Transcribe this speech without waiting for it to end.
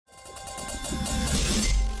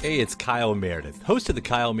Hey, it's Kyle Meredith, host of the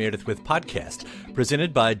Kyle Meredith With podcast,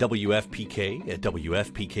 presented by WFPK at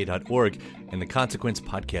WFPK.org and the Consequence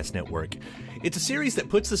Podcast Network. It's a series that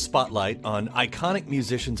puts the spotlight on iconic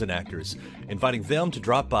musicians and actors, inviting them to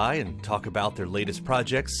drop by and talk about their latest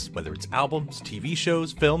projects, whether it's albums, TV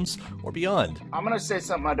shows, films, or beyond. I'm going to say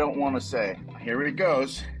something I don't want to say. Here it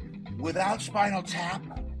goes. Without Spinal Tap,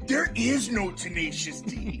 there is no Tenacious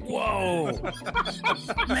D. Whoa!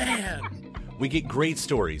 Man! We get great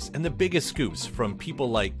stories and the biggest scoops from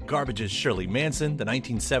people like Garbage's Shirley Manson, the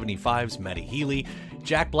 1975's Matty Healy,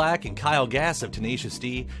 Jack Black and Kyle Gass of Tenacious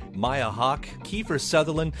D, Maya Hawke, Kiefer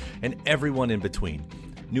Sutherland, and everyone in between.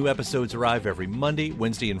 New episodes arrive every Monday,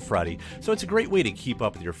 Wednesday, and Friday, so it's a great way to keep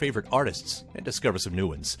up with your favorite artists and discover some new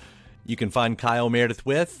ones. You can find Kyle Meredith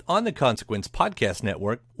With on the Consequence Podcast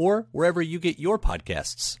Network or wherever you get your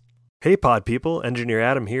podcasts. Hey pod people, Engineer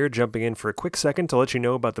Adam here, jumping in for a quick second to let you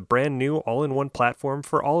know about the brand new all-in-one platform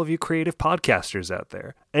for all of you creative podcasters out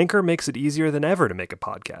there. Anchor makes it easier than ever to make a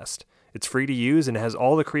podcast. It's free to use and has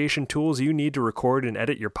all the creation tools you need to record and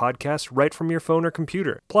edit your podcast right from your phone or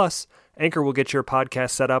computer. Plus, Anchor will get your podcast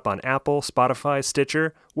set up on Apple, Spotify,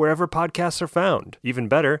 Stitcher, wherever podcasts are found. Even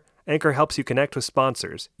better, Anchor helps you connect with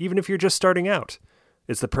sponsors, even if you're just starting out.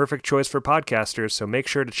 It's the perfect choice for podcasters, so make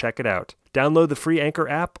sure to check it out. Download the free Anchor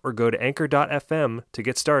app or go to anchor.fm to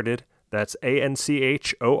get started. That's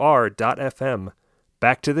ANCHOR.fm.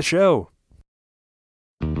 Back to the show.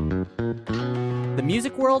 The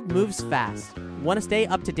music world moves fast. Want to stay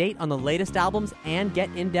up to date on the latest albums and get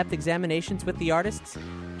in-depth examinations with the artists?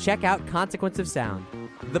 Check out Consequence of Sound,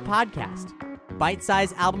 the podcast.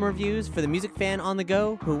 Bite-sized album reviews for the music fan on the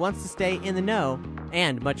go who wants to stay in the know,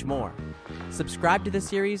 and much more. Subscribe to the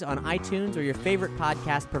series on iTunes or your favorite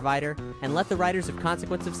podcast provider, and let the writers of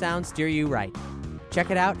Consequence of Sound steer you right. Check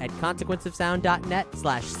it out at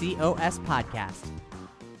consequenceofsound.net/COS podcast.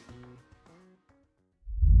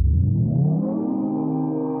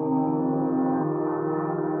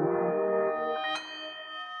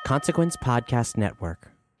 Consequence Podcast Network.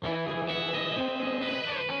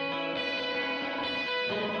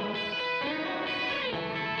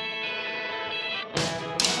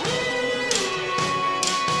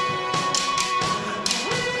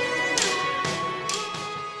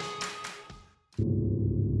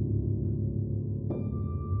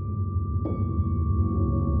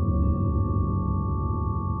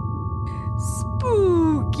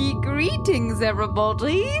 Spooky greetings,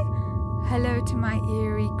 everybody! Hello to my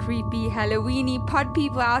eerie, creepy, Halloweeny pod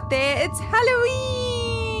people out there. It's Halloween!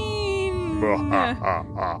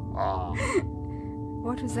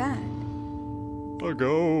 What was that? A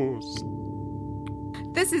ghost.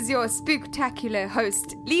 This is your spooktacular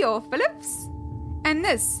host, Leo Phillips. And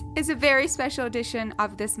this is a very special edition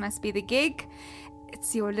of This Must Be the Gig.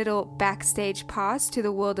 It's your little backstage pass to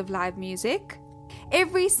the world of live music.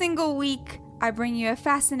 Every single week, I bring you a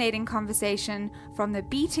fascinating conversation from the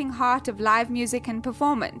beating heart of live music and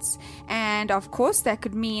performance. And of course, that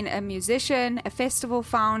could mean a musician, a festival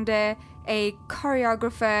founder, a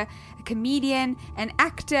choreographer, a comedian, an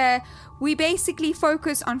actor. We basically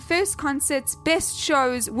focus on first concerts, best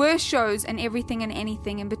shows, worst shows, and everything and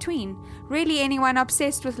anything in between. Really anyone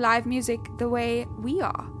obsessed with live music the way we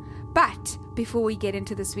are. But before we get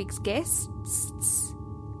into this week's guests,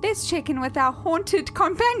 let's check in with our haunted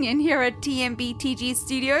companion here at TMBTG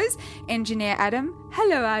Studios, Engineer Adam.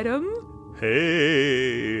 Hello, Adam.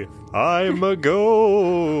 Hey, I'm a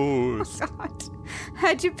ghost. Oh, God.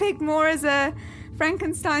 How'd you pick more as a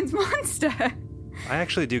Frankenstein's monster? I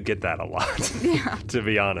actually do get that a lot, Yeah. to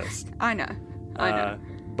be honest. I know.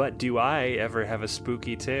 But do I ever have a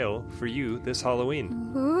spooky tale for you this Halloween?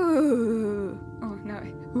 Ooh. Oh, no.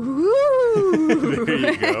 Ooh. There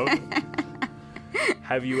you go.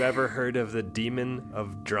 Have you ever heard of the demon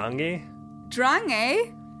of Drange?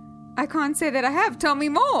 Drange? I can't say that I have. Tell me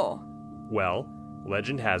more. Well,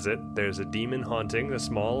 legend has it, there's a demon haunting the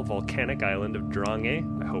small volcanic island of Drange.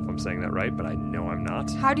 I hope I'm saying that right, but I know I'm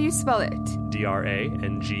not. How do you spell it?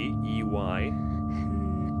 Drangey.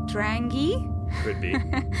 Drangy? Could be.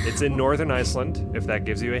 It's in northern Iceland, if that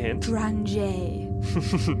gives you a hint. Drange.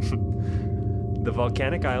 The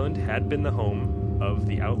volcanic island had been the home of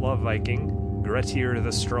the outlaw Viking Grettir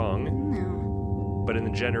the Strong. No. But in the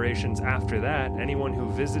generations after that, anyone who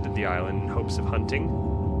visited the island in hopes of hunting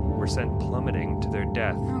were sent plummeting to their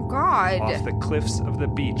death Oh, God. off the cliffs of the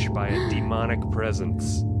beach by a demonic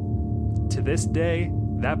presence. To this day,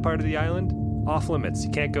 that part of the island, off limits.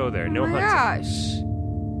 You can't go there. No oh my hunting. gosh.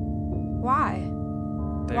 Why?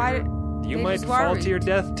 They're Why You They're might just fall worried. to your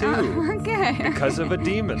death too. Oh, okay. Because of a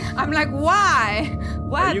demon. I'm like, why?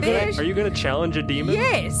 Why, bitch? Are you gonna challenge a demon?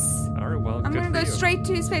 Yes. All right, well, I'm good gonna for go you. straight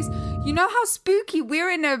to his face. You know how spooky? We're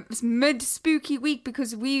in a mid-spooky week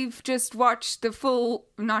because we've just watched the full,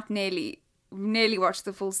 not nearly watched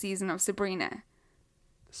the full season of Sabrina.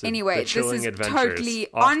 So Anyway, the this Chilling is Adventures. totally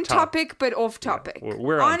Off on top. topic, but off topic.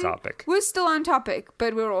 we're on topic. We're still on topic,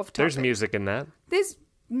 but we're off topic. There's music in that. There's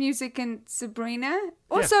music in Sabrina.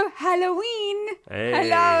 Also, Halloween. Hey,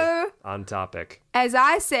 Hello. on topic. As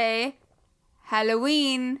I say,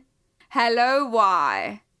 Halloween. Hello,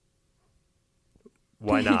 why?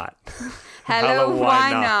 Why not? Hello,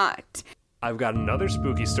 why not? not? I've got another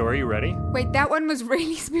spooky story. You ready? Wait, that one was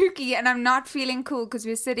really spooky, and I'm not feeling cool because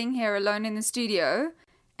we're sitting here alone in the studio,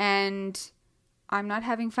 and I'm not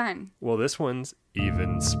having fun. Well, this one's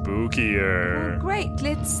even spookier. Great,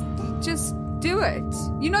 let's just do it.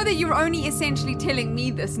 You know that you're only essentially telling me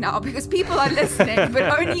this now because people are listening,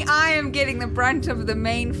 but only I am getting the brunt of the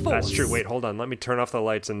main force. That's true. Wait, hold on. Let me turn off the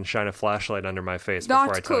lights and shine a flashlight under my face Not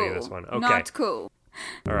before I cool. tell you this one. Okay. Not cool.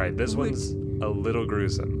 All right, this one's a little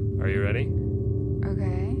gruesome. Are you ready?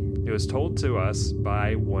 Okay. It was told to us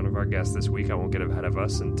by one of our guests this week. I won't get ahead of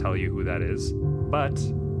us and tell you who that is, but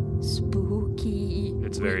Spooky.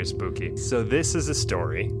 it's very spooky. So this is a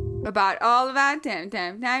story. About all of our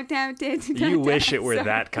You wish it were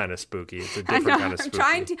that kind of spooky. It's a different kind of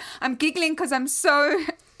spooky. I'm giggling because I'm so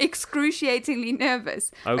excruciatingly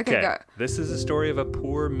nervous. Okay, go. this is a story of a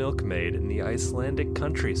poor milkmaid in the Icelandic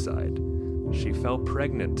countryside. She fell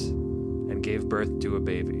pregnant and gave birth to a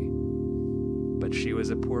baby. But she was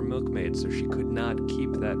a poor milkmaid, so she could not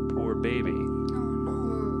keep that poor baby.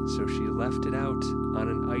 Oh, So she left it out on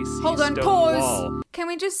an icy Hold on, stone pause. wall. Can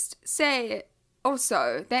we just say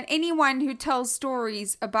also that anyone who tells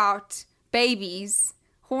stories about babies,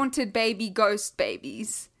 haunted baby, ghost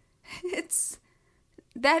babies, it's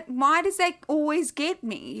that, why does that always get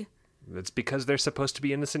me? It's because they're supposed to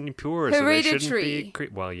be innocent and pure, so they shouldn't be... Hereditary.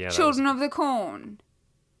 Well, yeah, that Children of the Corn.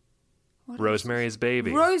 was Rosemary's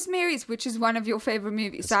Baby. Rosemary's, which is one of your favorite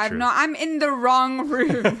movies. So That's true. I'm in the wrong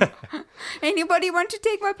room. Anybody want to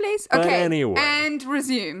take my place? But Okay. anyway. And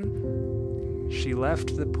resume. She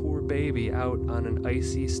left the poor baby out on an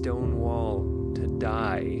icy stone wall to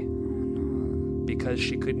die. Because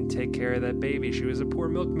she couldn't take care of that baby. She was a poor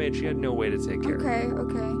milkmaid. She had no way to take care of it.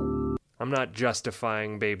 Okay. I'm not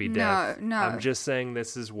justifying baby death. No. I'm just saying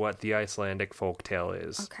this is what the Icelandic folktale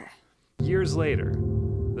is. Okay. Years later,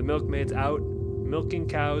 the milkmaid's out milking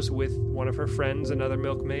cows with one of her friends, another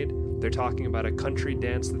milkmaid. They're talking about a country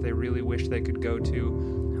dance that they really wish they could go to. The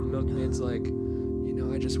milkmaid's like,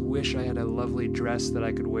 I just wish I had a lovely dress that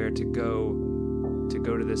I could wear to go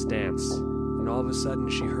to this dance. And all of a sudden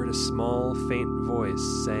she heard a small, faint voice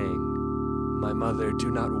saying, "My mother,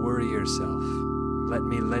 do not worry yourself. Let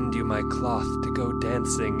me lend you my cloth to go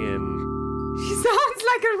dancing in." She sounds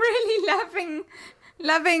like a really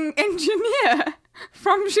loving engineer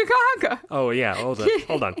from Chicago. Oh yeah, hold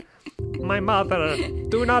on. "My mother,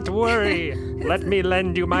 do not worry. Let me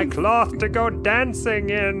lend you my cloth to go dancing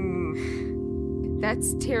in."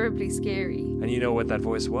 That's terribly scary. And you know what that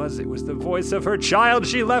voice was? It was the voice of her child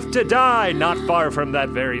she left to die, not far from that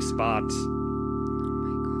very spot.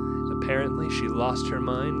 Apparently, she lost her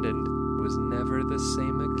mind and was never the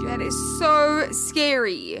same again. That is so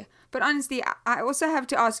scary. But honestly, I also have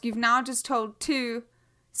to ask, you've now just told 2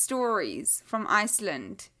 stories from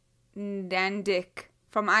Iceland,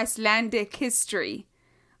 from Icelandic history.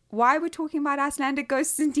 Why we're talking about Icelandic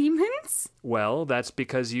ghosts and demons? Well, that's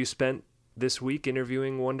because you spent this week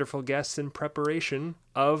interviewing wonderful guests in preparation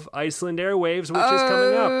of Iceland Airwaves, which is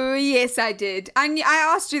coming up. Oh, yes, I did. I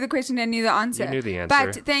asked you the question and knew the answer. You knew the answer.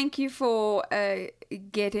 But thank you for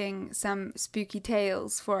getting some spooky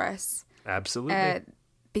tales for us. Absolutely.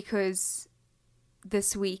 Because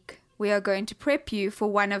this week we are going to prep you for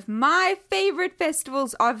one of my favorite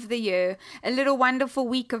festivals of the year, a little wonderful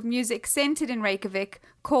week of music centered in Reykjavik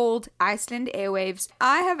called Iceland Airwaves.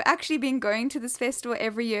 I have actually been going to this festival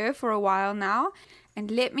every year for a while now, and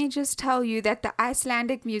let me just tell you that the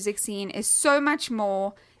Icelandic music scene is so much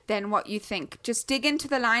more than what you think. Just dig into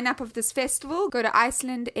the lineup of this festival, go to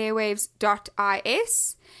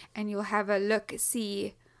icelandairwaves.is, and you'll have a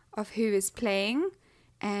look-see of who is playing,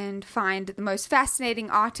 and find the most fascinating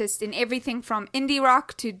artists in everything from indie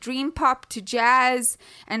rock to dream pop to jazz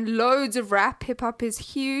and loads of rap. Hip hop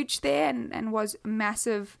is huge there and was a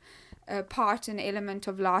massive part and element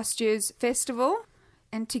of last year's festival.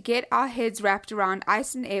 And to get our heads wrapped around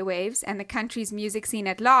Iceland airwaves and the country's music scene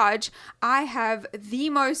at large, I have the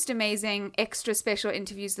most amazing extra special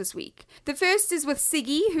interviews this week. The first is with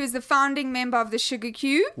Siggy, who's the founding member of the Sugar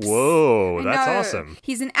Cubes. Whoa, that's awesome.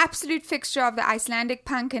 He's an absolute fixture of the Icelandic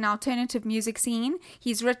punk and alternative music scene.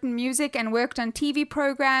 He's written music and worked on TV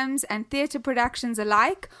programs and theatre productions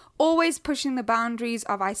alike, always pushing the boundaries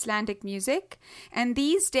of Icelandic music. And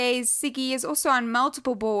these days, Siggy is also on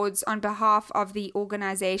multiple boards on behalf of the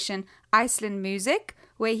organization Iceland Music,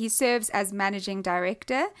 where he serves as managing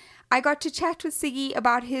director. I got to chat with Siggy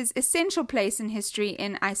about his essential place in history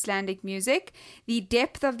in Icelandic music, the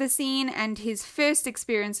depth of the scene, and his first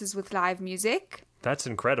experiences with live music. That's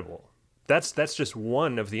incredible. That's just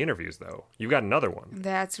one of the interviews, though. You've got another one.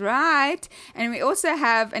 That's right. And we also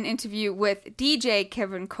have an interview with DJ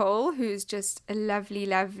Kevin Cole, who's just a lovely,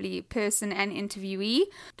 lovely person and interviewee.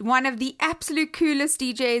 One of the absolute coolest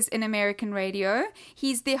DJs in American radio.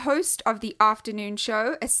 He's the host of The Afternoon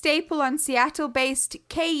Show, a staple on Seattle-based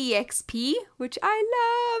KEXP, which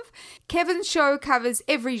I love. Kevin's show covers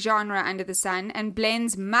every genre under the sun and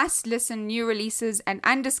blends must-listen new releases and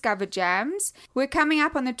undiscovered jams. We're coming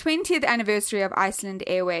up on the 20th anniversary of Iceland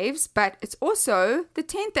Airwaves, but it's also the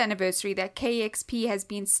 10th anniversary that KEXP has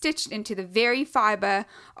been stitched into the very fiber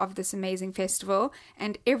of this amazing festival.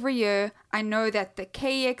 And every year, I know that the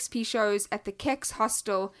KEXP shows at the Kex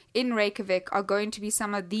Hostel in Reykjavik are going to be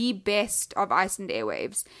some of the best of Iceland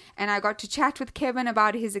Airwaves. And I got to chat with Kevin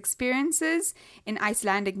about his experiences in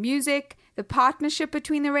Icelandic music, the partnership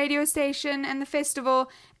between the radio station and the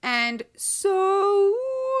festival, and so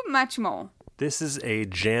much more. This is a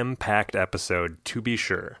jam-packed episode, to be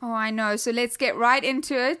sure. Oh, I know. So let's get right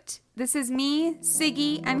into it. This is me,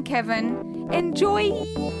 Siggy, and Kevin. Enjoy!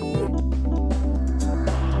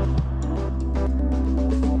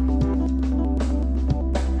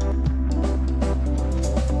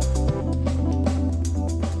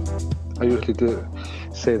 I usually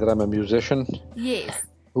say that I'm a musician. Yes.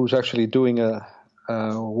 Who's actually doing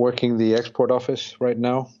working the export office right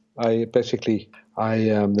now. I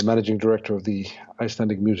am the managing director of the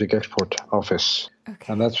Icelandic Music Export Office.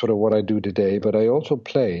 Okay. And that's sort of what I do today. But I also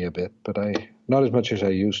play a bit, but not as much as I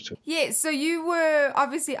used to. Yeah, so you were,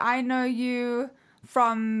 obviously, I know you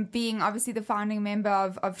from being obviously the founding member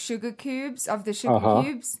of Sugar Cubes, of the Sugar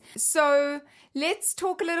Cubes. So let's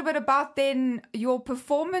talk a little bit about then your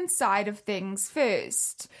performance side of things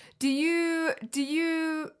first. Well,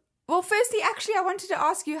 firstly, actually, I wanted to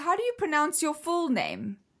ask you, how do you pronounce your full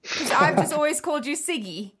name? Because I've just always called you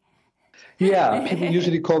Siggy. Yeah, people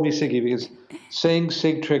usually call me Siggy because saying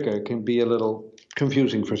Sig Trigger can be a little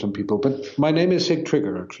confusing for some people. But my name is Sig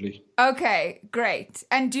Trigger, actually. Okay, great.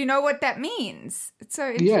 And do you know what that means? It's so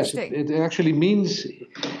interesting. Yes, it actually means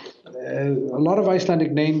a lot of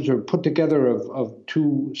Icelandic names are put together of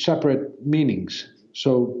two separate meanings.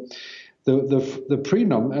 So the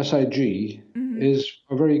prenum, SIG, is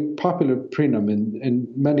a very popular prenum in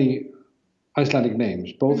many Icelandic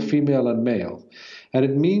names, both female and male. And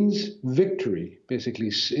it means victory, basically.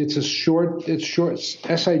 It's short.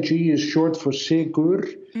 SIG is short for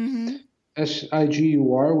Sigur,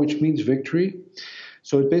 SIGUR, which means victory.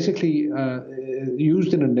 So it basically,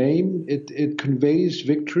 used in a name, it conveys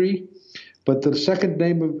victory. But the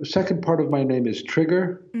second part of my name is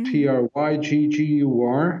Trigger, TRYGGUR,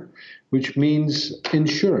 which means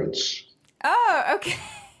insurance. Oh, okay.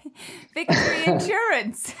 Victory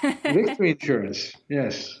insurance. Victory insurance,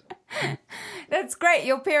 yes. That's great.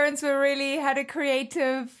 Your parents had a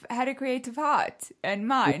creative heart and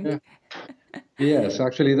mind. Yes,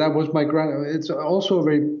 actually, that was my It's also a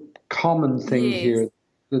very common thing here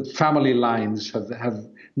that family lines have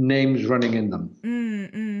names running in them.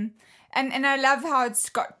 And I love how it's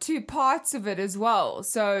got two parts of it as well.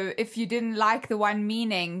 So if you didn't like the one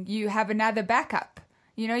meaning, you have another backup.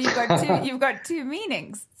 You know, you've got two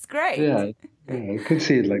meanings. It's great. Yeah, I could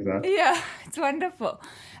see it like that. Yeah, it's wonderful.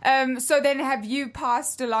 So then have you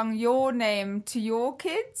passed along your name to your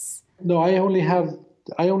kids? No, I only have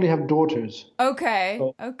daughters. Okay.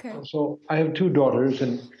 So I have two daughters,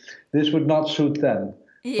 and this would not suit them.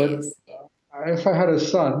 Yes. But if I had a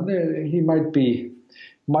son, he might be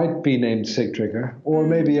named Sig Trigger, or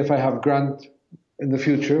maybe if I have in the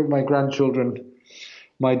future, my grandchildren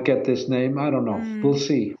might get this name. I don't know. We'll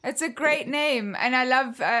see. It's a great name. And I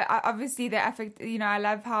love, obviously, the affect. You know, I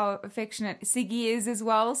love how affectionate Siggy is as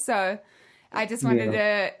well. So I just wanted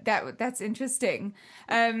that's interesting.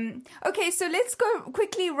 Okay, so let's go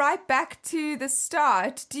quickly right back to the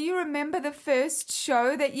start. Do you remember the first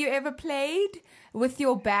show that you ever played with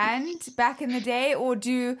your band back in the day? Or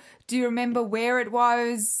do you remember where it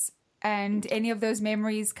was and any of those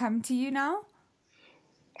memories come to you now?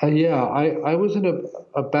 Yeah, I was in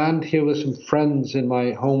a band here with some friends in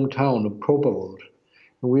my hometown of Kopavod.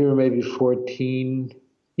 We were maybe 14,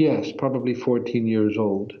 yes, probably 14 years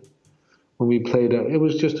old when we played. It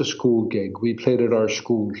was just a school gig. We played at our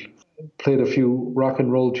school, played a few rock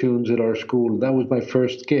and roll tunes at our school. That was my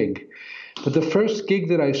first gig. But the first gig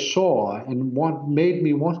that I saw and made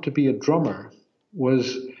me want to be a drummer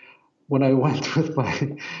was when I went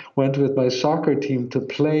with my soccer team to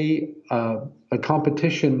play a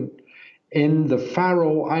competition in the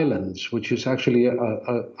Faroe Islands, which is actually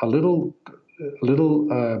a little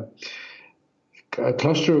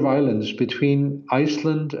cluster of islands between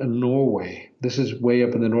Iceland and Norway. This is way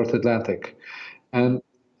up in the North Atlantic, and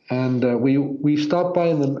we stopped by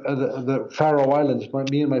in the Faroe Islands.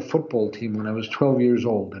 Me and my football team when I was 12 years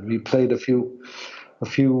old, and we played a few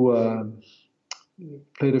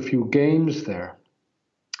games there,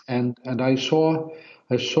 and I saw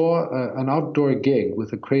an outdoor gig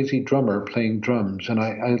with a crazy drummer playing drums, and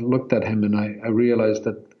I looked at him and I realized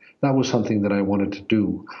that was something that I wanted to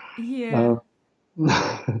do. Yeah.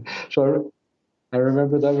 So I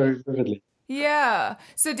remember that very vividly. Yeah.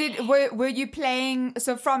 So were you playing?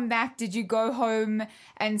 So from that, did you go home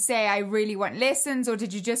and say, I really want lessons, or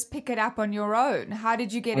did you just pick it up on your own? How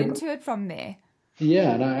did you get into it from there?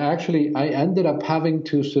 Yeah, and I ended up having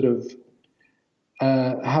to sort of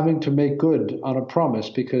having to make good on a promise,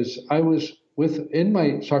 because I was in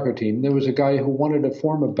my soccer team. There was a guy who wanted to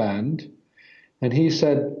form a band, and he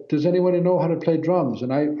said, "Does anybody know how to play drums?"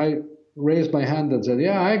 And I raised my hand and said,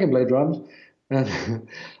 "Yeah, I can play drums." And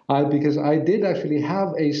because I did actually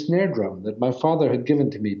have a snare drum that my father had given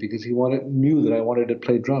to me because he knew that I wanted to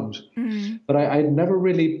play drums. Mm-hmm. But I never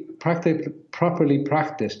really properly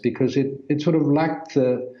practiced because it sort of lacked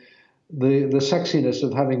the sexiness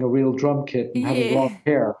of having a real drum kit and having long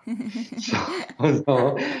hair. So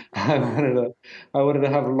I wanted to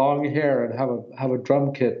have long hair and have a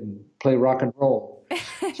drum kit and play rock and roll.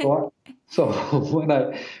 So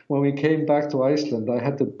when we came back to Iceland, I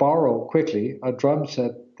had to borrow quickly a drum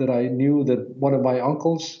set that I knew that one of my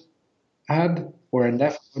uncles had, or a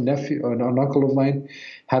nephew, or an uncle of mine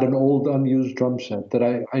had an old unused drum set that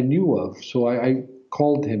I knew of. So I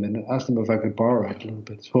called him and asked him if I could borrow it a little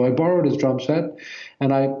bit. So I borrowed his drum set,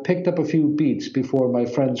 and I picked up a few beats before my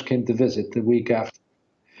friends came to visit the week after.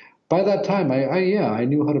 By that time, I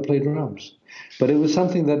knew how to play drums, but it was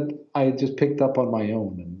something that I just picked up on my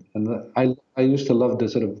own, and I used to love to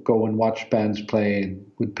sort of go and watch bands play and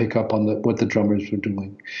would pick up on what the drummers were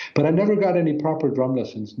doing. But I never got any proper drum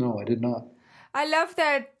lessons. No, I did not. I love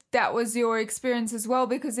that was your experience as well,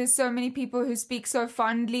 because there's so many people who speak so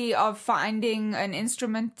fondly of finding an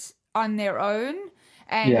instrument on their own.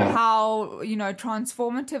 And how,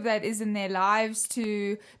 transformative that is in their lives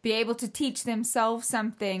to be able to teach themselves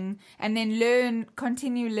something and then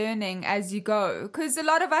continue learning as you go. Because a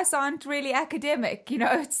lot of us aren't really academic,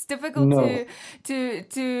 it's difficult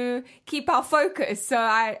to keep our focus. So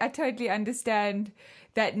I totally understand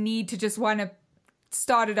that need to just want to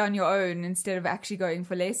start it on your own instead of actually going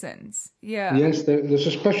for lessons. Yeah. Yes, there's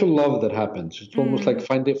a special love that happens. It's almost like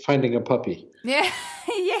finding a puppy. Yeah,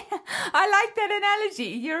 yeah. I like that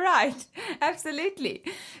analogy. You're right. Absolutely.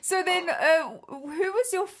 So then, what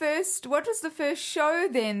was the first show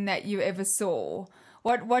then that you ever saw?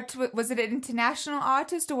 What was it, an international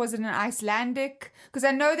artist or was it an Icelandic? Because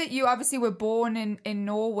I know that you obviously were born in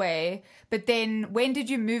Norway, but then when did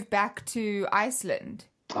you move back to Iceland?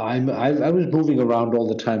 I was moving around all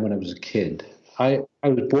the time when I was a kid. I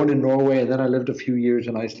was born in Norway, and then I lived a few years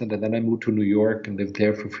in Iceland, and then I moved to New York and lived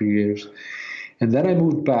there for a few years. And then I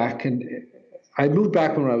moved back, and I moved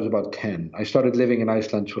back when I was about 10. I started living in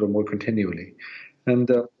Iceland sort of more continually. And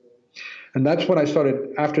that's when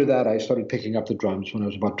after that, I started picking up the drums when I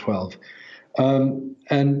was about 12.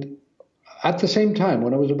 And at the same time,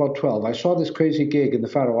 when I was about 12, I saw this crazy gig in the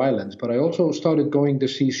Faroe Islands, but I also started going to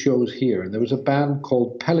see shows here. And there was a band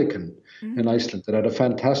called Pelican in Iceland that had a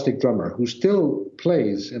fantastic drummer who still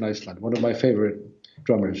plays in Iceland, one of my favorite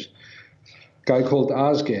drummers, a guy called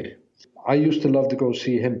Asgeir. I used to love to go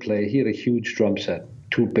see him play. He had a huge drum set,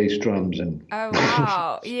 2 bass drums and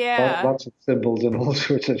lots of cymbals and all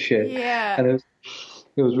sorts of shit. Yeah. And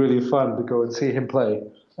it was really fun to go and see him play.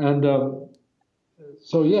 And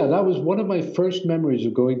so, that was one of my first memories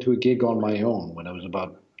of going to a gig on my own when I was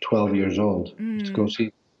about 12 years old to go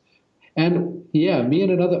see. And me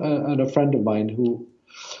and a friend of mine who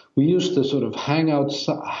we used to sort of hang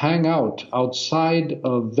out outside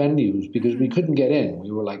of venues because we couldn't get in.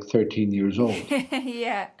 We were like 13 years old.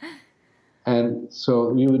 Yeah. And so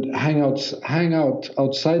we would hang out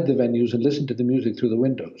outside the venues and listen to the music through the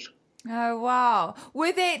windows. Oh, wow.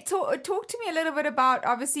 Were there, talk to me a little bit about,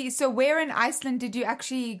 obviously, so where in Iceland did you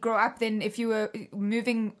actually grow up then, if you were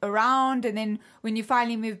moving around, and then when you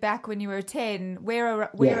finally moved back when you were 10,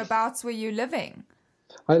 whereabouts were you living?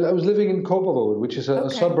 I was living in Kópavogur, which is a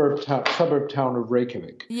Okay. suburb town of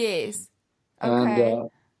Reykjavik. Yes. Okay. And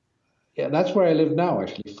yeah, that's where I live now,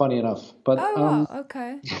 actually, funny enough. But Oh, wow.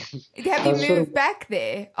 Okay. Have you that's moved back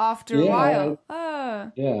there after a Yeah, while?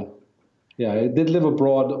 Oh, yeah, I did live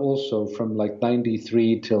abroad also from like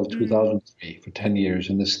 93 till 2003 for 10 years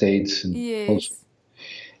in the States and also yes.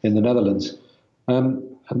 in the Netherlands.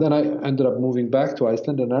 And then I ended up moving back to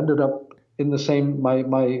Iceland and ended up in the same, my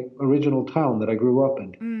original town that I grew up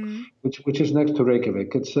in, which is next to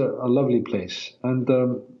Reykjavik. It's a lovely place. And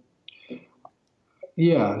so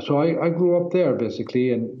I grew up there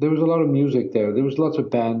basically, and there was a lot of music there. There was lots of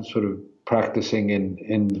bands sort of practicing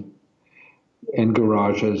in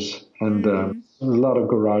garages, and a lot of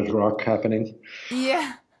garage rock happening.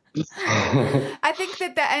 Yeah. I think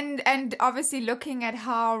that and obviously looking at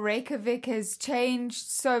how Reykjavik has changed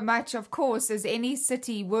so much, of course, as any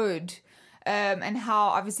city would, and how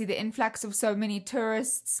obviously the influx of so many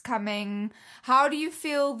tourists coming. How do you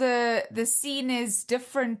feel the scene is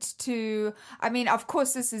different to? I mean, of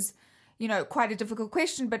course, this is, quite a difficult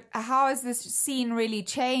question, but how has this scene really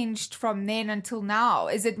changed from then until now?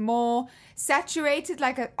 Is it more saturated?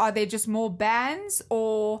 Like, are there just more bands,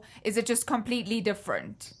 or is it just completely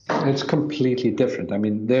different? It's completely different. I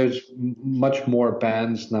mean, there's much more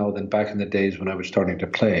bands now than back in the days when I was starting to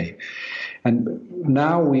play. And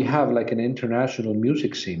now we have like an international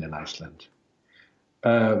music scene in Iceland.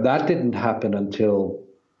 That didn't happen until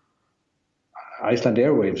Iceland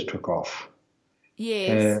Airwaves took off.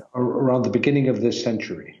 Yes. Around the beginning of this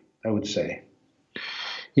century, I would say.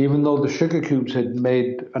 Even though the Sugar Cubes had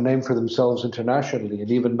made a name for themselves internationally,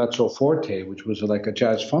 and even Mezzo Forte, which was like a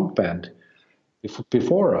jazz funk band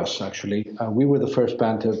before us, actually, we were the first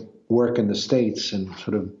band to work in the States and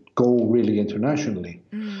sort of go really internationally.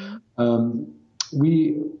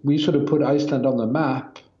 We sort of put Iceland on the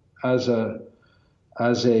map as a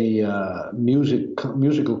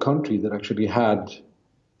musical country that actually had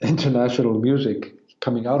international music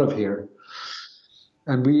coming out of here.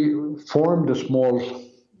 And we formed a small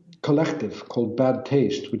collective called Bad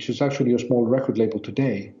Taste, which is actually a small record label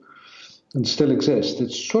today and still exists.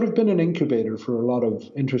 It's sort of been an incubator for a lot of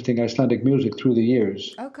interesting Icelandic music through the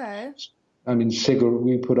years. Okay. I mean,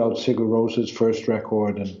 we put out Sigur Rós's first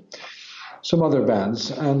record and some other bands,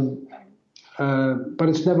 but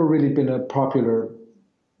it's never really been a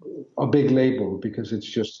big label, because it's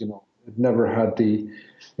just, it never had the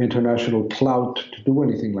international clout to do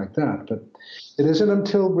anything like that. But it isn't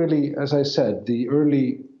until really, as I said, the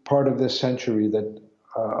early part of this century that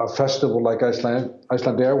a festival like Iceland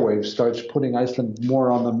Airwaves starts putting Iceland more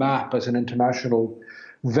on the map as an international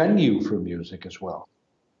venue for music as well.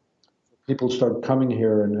 People start coming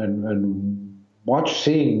here and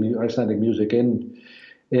seeing Icelandic music in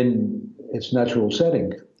its natural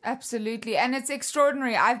setting. Absolutely. And it's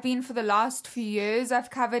extraordinary. I've been for the last few years. I've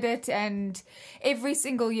covered it, and every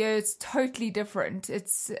single year it's totally different.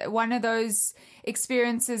 It's one of those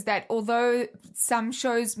experiences that, although some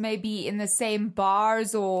shows may be in the same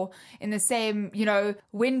bars or in the same,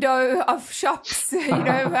 window of shops,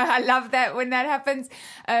 I love that when that happens.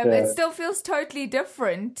 It still feels totally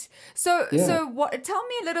different. So tell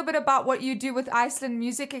me a little bit about what you do with Iceland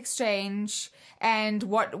Music Exchange, and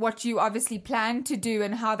what you obviously plan to do,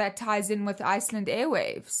 and how that ties in with Iceland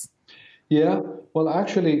Airwaves. Yeah, well,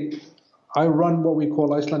 actually, I run what we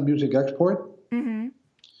call Iceland Music Export,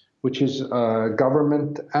 which is a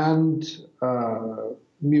government and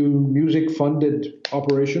music-funded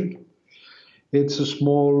operation. It's a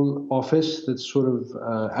small office that sort of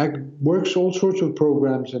works all sorts of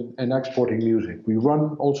programs in exporting music. We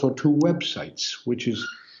run also 2 websites,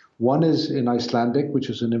 one is in Icelandic, which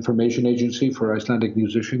is an information agency for Icelandic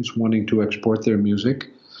musicians wanting to export their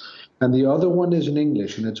music. And the other one is in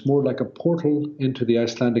English, and it's more like a portal into the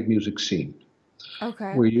Icelandic music scene.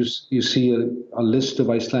 Okay. Where you see a list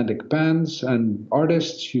of Icelandic bands and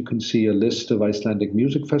artists. You can see a list of Icelandic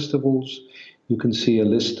music festivals. You can see a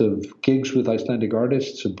list of gigs with Icelandic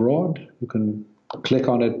artists abroad. You can click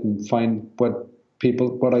on it and find what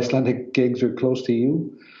Icelandic gigs are close to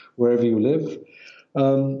you, wherever you live.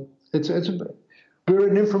 We're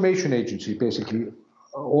an information agency, basically.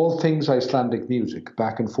 All things Icelandic music,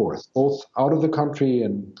 back and forth, both out of the country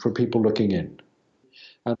and for people looking in,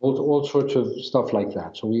 and all sorts of stuff like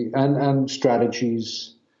that. So and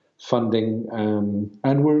strategies, funding,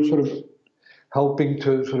 and we're sort of helping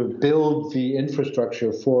to sort of build the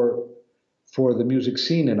infrastructure for for the music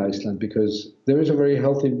scene in Iceland, because there is a very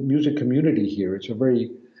healthy music community here. It's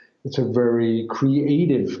a very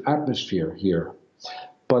creative atmosphere here,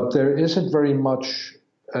 but there isn't very much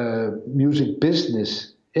music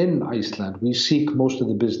business in Iceland. We seek most of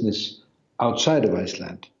the business outside of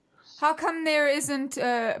Iceland. How come there isn't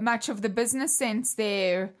much of the business sense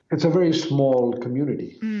there? It's a very small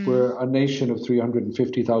community. We're a nation of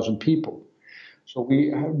 350,000 people. So we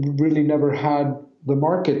have really never had the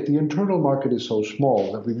market. The internal market is so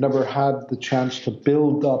small that we've never had the chance to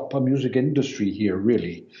build up a music industry here,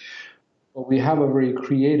 really. But we have a very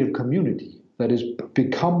creative community that has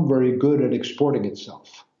become very good at exporting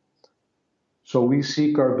itself. So we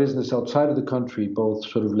seek our business outside of the country, both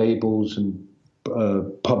sort of labels and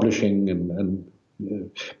publishing and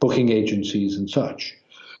booking agencies and such.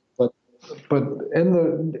 But in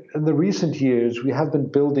the recent years, we have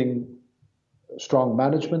been building strong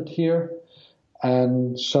management here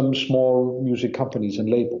and some small music companies and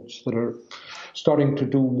labels that are starting to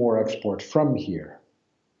do more export from here,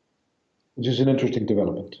 which is an interesting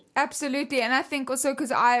development. Absolutely. And I think also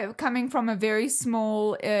because I'm coming from a very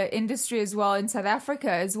small industry as well in South Africa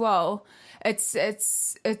as well,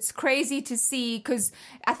 it's crazy to see, because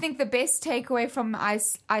I think the best takeaway from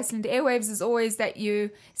Iceland Airwaves is always that you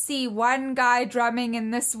see one guy drumming in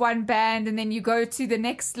this one band, and then you go to the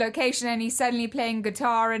next location and he's suddenly playing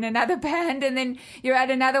guitar in another band, and then you're at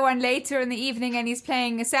another one later in the evening and he's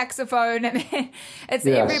playing a saxophone, and then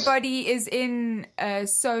everybody is in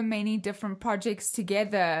so many different projects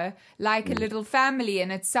together like a little family,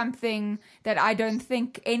 and it's something that I don't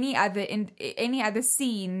think any other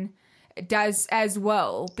scene does as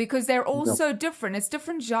well, because they're all so different. It's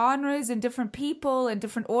different genres and different people and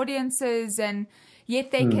different audiences, and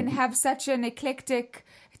yet they can have such an eclectic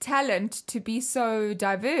talent to be so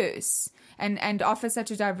diverse and offer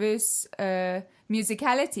such a diverse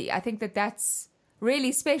musicality. I think that's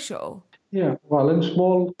really special. Yeah, well, in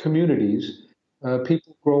small communities,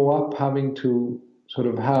 people grow up having to sort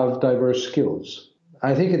of have diverse skills.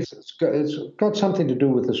 I think it's got something to do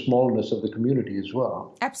with the smallness of the community as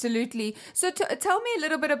well. Absolutely. So tell me a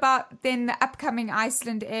little bit about then the upcoming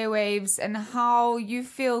Iceland Airwaves and how you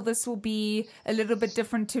feel this will be a little bit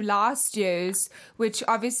different to last year's, which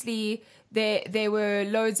obviously there were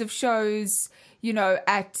loads of shows,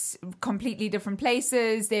 at completely different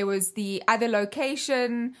places. There was the other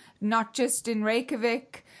location, not just in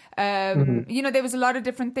Reykjavik. There was a lot of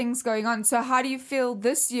different things going on. So how do you feel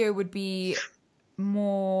this year would be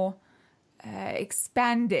more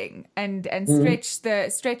expanding and stretch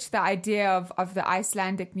the idea of the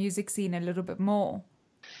Icelandic music scene a little bit more?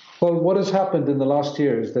 Well, what has happened in the last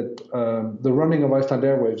year is that the running of Iceland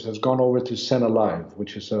Airwaves has gone over to Senna Live,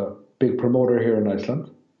 which is a big promoter here in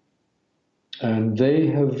Iceland. And they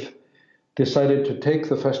have decided to take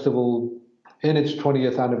the festival in its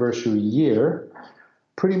 20th anniversary year,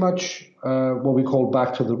 pretty much what we call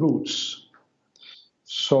back to the roots.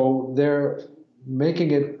 So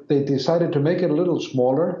they decided to make it a little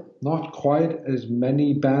smaller, not quite as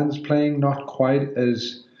many bands playing, not quite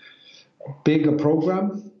as big a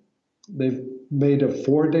program. They've made a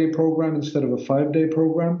 4-day program instead of a 5-day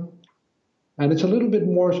program. And it's a little bit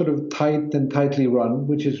more sort of tight and tightly run,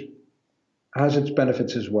 which has its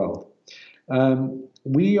benefits as well.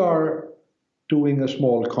 We are doing a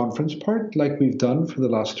small conference part like we've done for the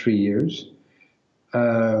last 3 years,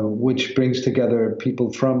 which brings together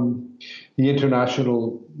people from the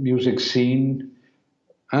international music scene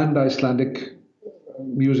and Icelandic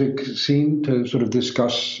music scene to sort of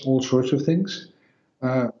discuss all sorts of things,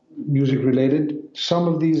 music related. Some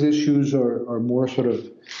of these issues are more sort of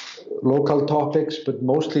local topics, but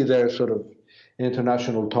mostly they're sort of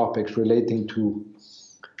international topics relating to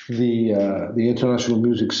the international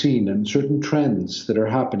music scene and certain trends that are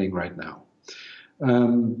happening right now.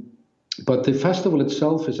 But the festival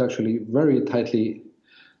itself is actually very tightly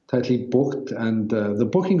booked, and the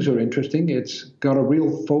bookings are interesting. It's got a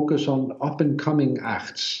real focus on up-and-coming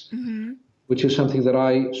acts, which is something that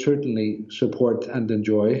I certainly support and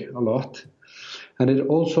enjoy a lot. And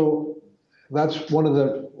that's one of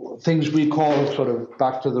the things we call sort of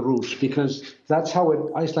back to the roots, because that's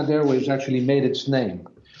how Iceland Airwaves actually made its name.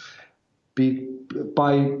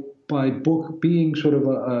 By being sort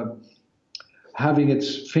of having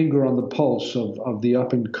its finger on the pulse of the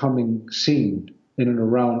up-and-coming scene in and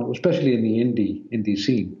around, especially in the indie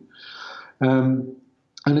scene. And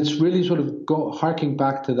it's really sort of harking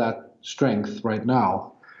back to that strength right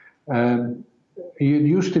now. It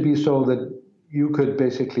used to be so that you could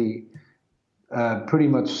basically pretty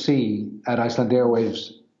much see at Iceland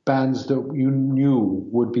Airwaves bands that you knew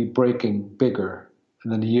would be breaking bigger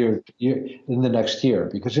and then in the next year,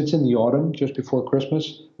 because it's in the autumn, just before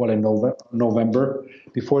Christmas. Well, in November,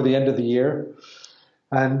 before the end of the year,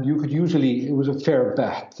 and you could usually, it was a fair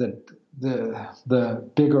bet that the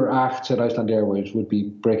bigger acts at Iceland Airwaves would be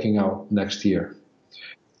breaking out next year,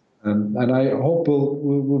 and I hope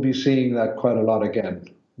we'll be seeing that quite a lot again.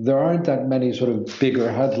 There aren't that many sort of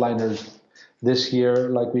bigger headliners this year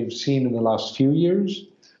like we've seen in the last few years,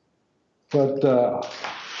 but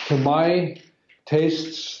to my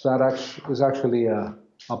tastes, that is actually a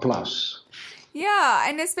plus. Yeah,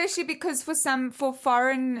 and especially because for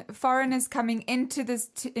foreigners coming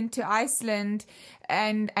into Iceland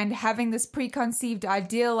and having this preconceived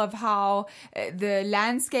ideal of how the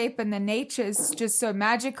landscape and the nature is just so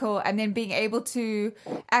magical, and then being able to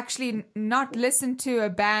actually not listen to a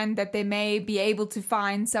band that they may be able to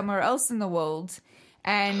find somewhere else in the world,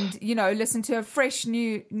 and listen to a fresh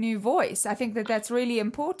new voice. I think that's really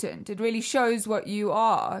important. It really shows what you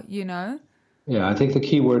are. Yeah, I think the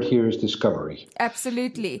key word here is discovery.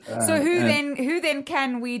 Absolutely. So who then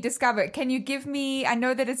can we discover? Can you give me, I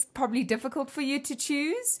know that it's probably difficult for you to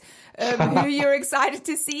choose who you're excited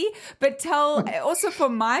to see, but tell, also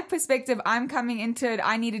from my perspective, I'm coming into it,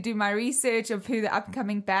 I need to do my research of who the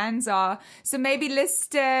upcoming bands are. So maybe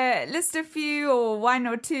list a few or one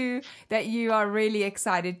or two that you are really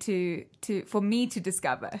excited for me to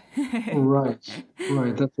discover. Right.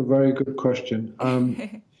 That's a very good question.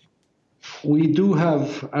 We do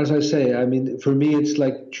have, as I say, I mean, for me, it's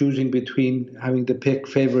like choosing between having to pick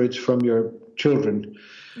favorites from your children.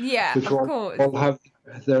 Yeah, which of course.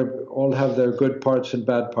 all have their good parts and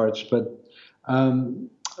bad parts. But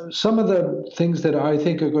some of the things that I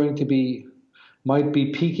think might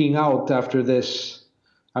be peeking out after this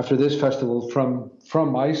festival from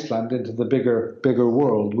Iceland into the bigger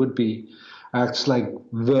world would be acts like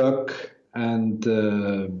Vök and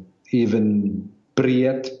even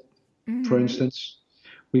Bríet. For instance,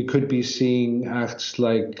 we could be seeing acts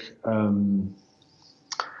like who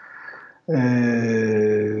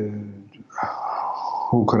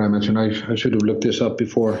could I mention? I should have looked this up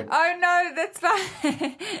before. Oh no, that's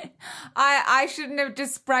fine. I shouldn't have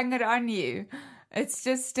just sprung it on you. It's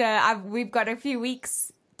just we've got a few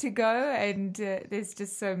weeks to go, and there's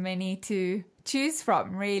just so many to choose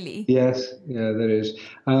from, really. Yes, yeah, there is.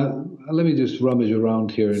 Let me just rummage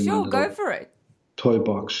around here. Sure, go for it. Toy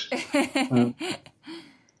box.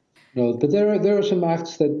 No, but there are some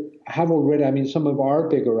acts that have already. I mean, some of our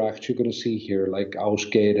bigger acts you're going to see here, like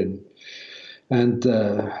Ásgeir and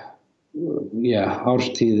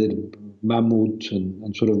Ártíð, Mammut,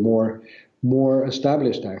 and sort of more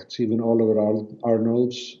established acts, even Oliver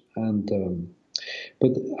Arnalds, and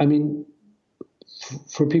but I mean,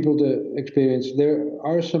 for people to experience, there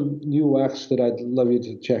are some new acts that I'd love you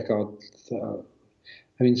to check out.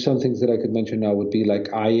 I mean, some things that I could mention now would be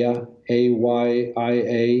like Aya,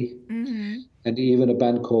 Ayia, and even a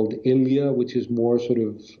band called Ilja, which is more sort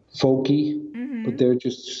of folky, but they're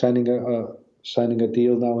just signing a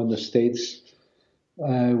deal now in the States.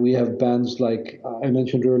 We have bands like I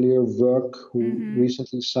mentioned earlier, Vök, who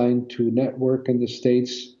recently signed to Network in the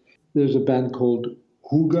States. There's a band called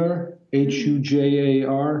Hujar,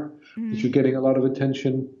 Hujar, which are getting a lot of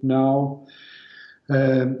attention now.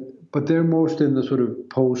 But they're most in the sort of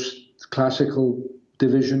post-classical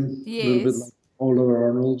division, yes. A little bit like Oliver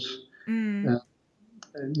Arnalds.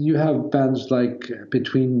 You have bands like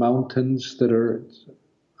Between Mountains that are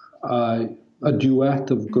a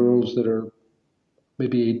duet of girls that are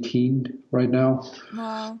maybe 18 right now.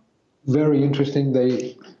 Wow. Very interesting.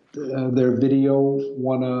 Their video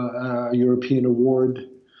won a European award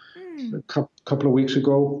a couple of weeks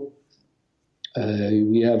ago.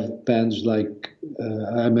 We have bands like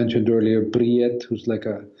I mentioned earlier, Bríet, who's like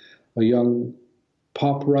a young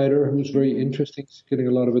pop writer who's very interesting, getting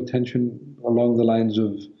a lot of attention along the lines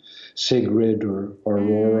of Sigrid or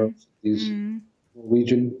Aurora, these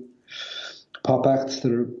Norwegian pop acts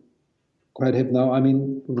that are quite hip now. I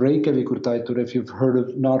mean, Reykjavíkur, if you've heard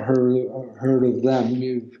of them,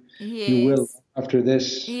 you will after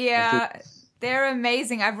this. Yeah. They're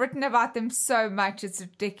amazing. I've written about them so much. It's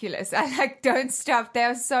ridiculous. I don't stop.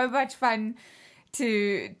 They're so much fun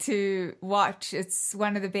to watch. It's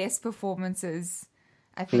one of the best performances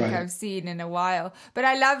I think I've seen in a while. But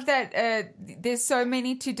I love that there's so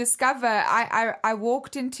many to discover. I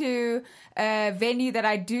walked into a venue that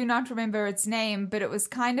I do not remember its name, but it was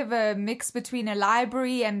kind of a mix between a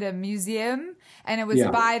library and a museum, and it was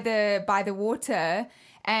by the water.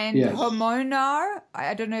 And Hormonar,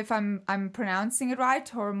 I don't know if I'm pronouncing it right,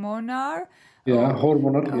 Hormonar, Yeah,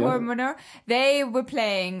 Hormonar. Yeah. Hormonar. They were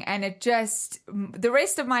playing, and the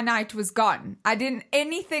rest of my night was gone.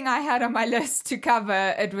 Anything I had on my list to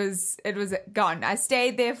cover, it was gone. I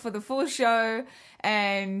stayed there for the full show,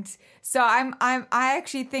 and so I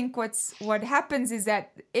actually think what happens is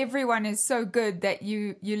that everyone is so good that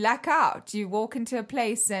you lack out. You walk into a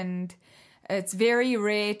place and it's very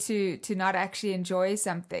rare to not actually enjoy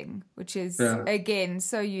something, which is, again,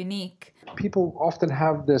 so unique. People often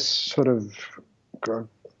have this sort of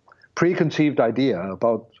preconceived idea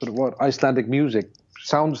about sort of what Icelandic music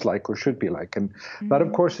sounds like or should be like. And that,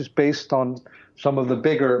 of course, is based on some of the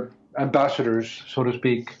bigger ambassadors, so to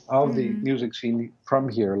speak, of the music scene from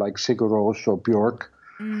here, like Sigur Rós or Björk.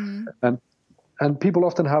 And people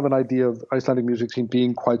often have an idea of Icelandic music scene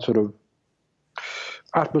being quite sort of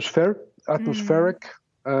atmospheric.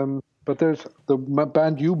 But there's the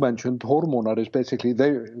band you mentioned, Hormonar, is basically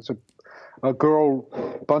it's a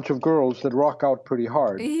bunch of girls that rock out pretty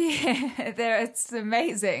hard. Yeah, it's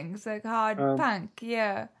amazing. It's like hard punk,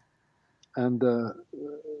 yeah. And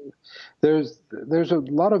there's a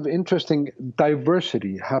lot of interesting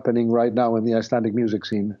diversity happening right now in the Icelandic music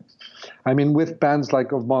scene. I mean, with bands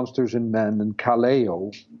like Of Monsters and Men and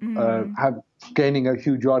Kaleo have gaining a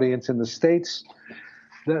huge audience in the States.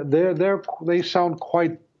 Their sound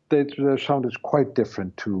is quite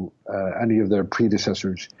different to any of their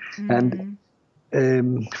predecessors. And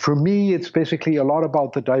for me, it's basically a lot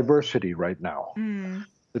about the diversity right now.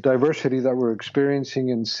 The diversity that we're experiencing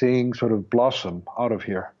and seeing sort of blossom out of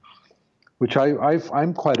here, which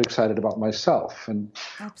I'm quite excited about myself. And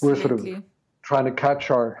we're sort of trying to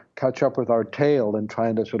catch up with our tail and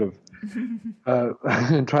trying to sort of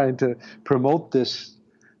and trying to promote this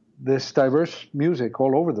diverse music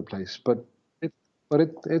all over the place. But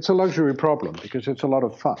it's a luxury problem because it's a lot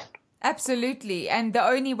of fun. Absolutely. And the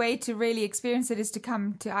only way to really experience it is to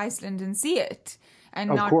come to Iceland and see it. And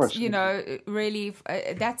of not, course. Really,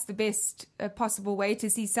 that's the best possible way to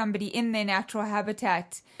see somebody in their natural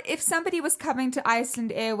habitat. If somebody was coming to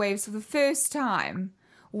Iceland Airwaves for the first time,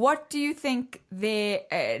 what do you think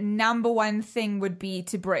their number one thing would be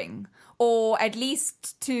to bring? Or at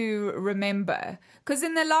least to remember? Because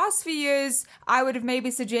in the last few years, I would have maybe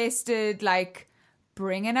suggested, like,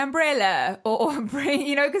 bring an umbrella or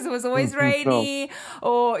bring, because it was always rainy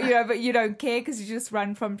or, but you don't care because you just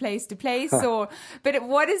run from place to place but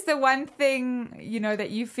what is the one thing, that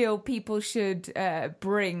you feel people should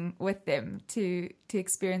bring with them to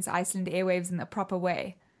experience Iceland Airwaves in the proper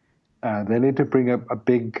way? They need to bring a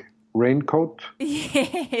big raincoat.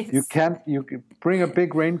 Yes. You can bring a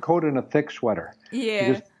big raincoat and a thick sweater.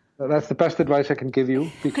 Yeah. That's the best advice I can give you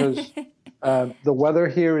because the weather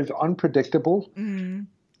here is unpredictable,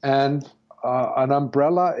 and an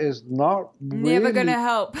umbrella is not never going to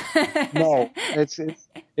help. No, it's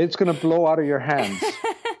going to blow out of your hands,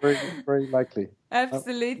 very, very likely.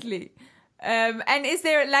 Absolutely. And is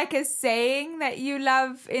there like a saying that you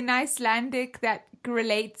love in Icelandic that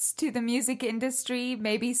relates to the music industry?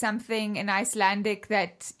 Maybe something in Icelandic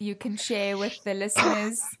that you can share with the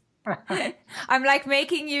listeners? I'm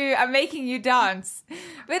making you dance,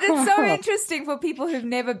 but it's so interesting for people who've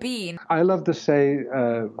never been. I love to say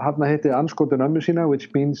 "Þarna hitti andskotin ömmu sína,"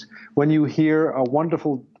 which means when you hear a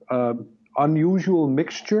wonderful, unusual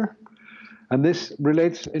mixture, and this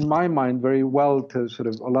relates in my mind very well to sort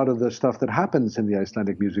of a lot of the stuff that happens in the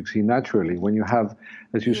Icelandic music scene naturally. When you have,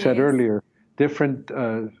 as you said earlier, different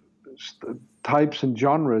types and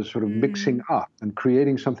genres sort of mixing up and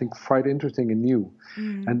creating something quite interesting and new.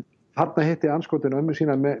 And "Þarna hitti andskotin ömmu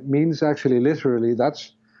sína" means actually literally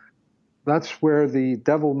that's where the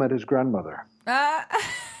devil met his grandmother.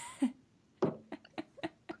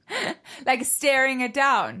 Like staring it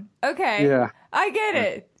down. Okay. Yeah. I get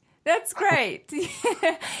it. That's great.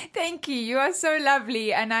 Thank you. You are so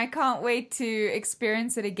lovely. And I can't wait to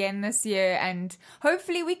experience it again this year. And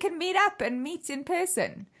hopefully we can meet up and meet in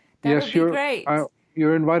person. That would be great.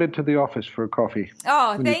 You're invited to the office for a coffee.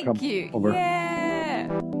 Oh, thank you. Over.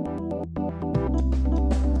 Yeah.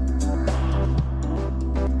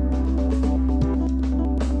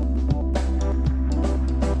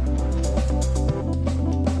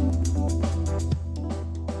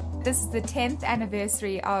 This is the 10th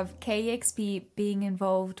anniversary of KEXP being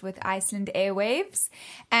involved with Iceland Airwaves,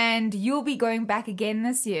 and you'll be going back again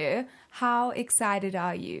this year. How excited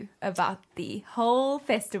are you about the whole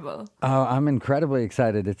festival? Oh, I'm incredibly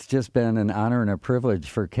excited. It's just been an honor and a privilege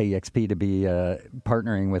for KEXP to be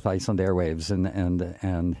partnering with Iceland Airwaves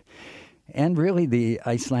and really the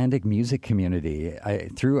Icelandic music community.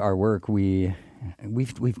 Through our work, we've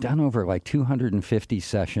done over like 250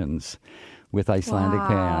 sessions with Icelandic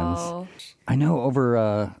bands. I know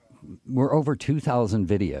over we're over 2,000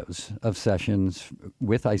 videos of sessions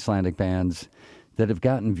with Icelandic bands that have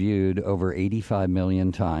gotten viewed over 85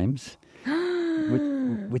 million times.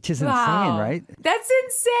 Which is insane, right? That's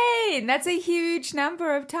insane. That's a huge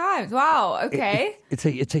number of times. Wow. Okay. It's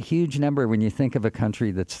a huge number when you think of a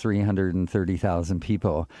country that's 330,000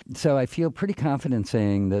 people. So I feel pretty confident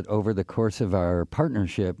saying that over the course of our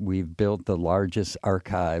partnership, we've built the largest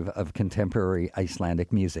archive of contemporary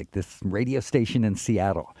Icelandic music, this radio station in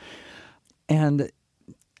Seattle. And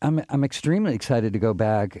I'm extremely excited to go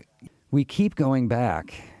back. We keep going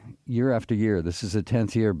back year after year. This is the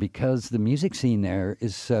 10th year because the music scene there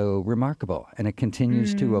is so remarkable and it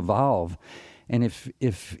continues to evolve. And if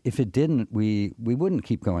it didn't, we wouldn't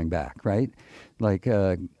keep going back, right? Like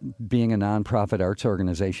being a nonprofit arts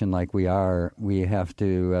organization like we are, we have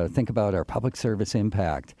to think about our public service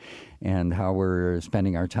impact and how we're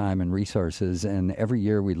spending our time and resources. And every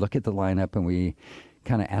year we look at the lineup and we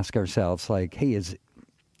kind of ask ourselves like, hey,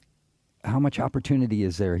 how much opportunity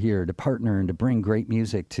is there here to partner and to bring great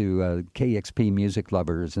music to KEXP music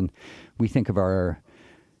lovers? And we think of our,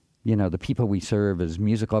 the people we serve as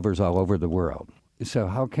music lovers all over the world. So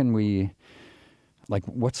how can we,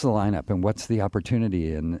 what's the lineup and what's the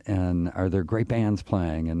opportunity? And are there great bands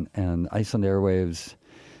playing? And Iceland Airwaves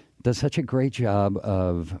does such a great job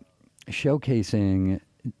of showcasing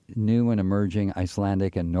new and emerging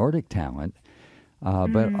Icelandic and Nordic talent,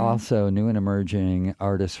 but also new and emerging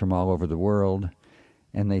artists from all over the world.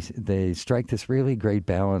 And they strike this really great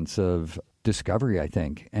balance of discovery, I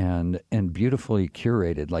think, and beautifully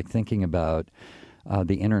curated, like thinking about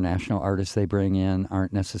the international artists they bring in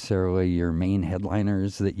aren't necessarily your main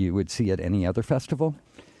headliners that you would see at any other festival.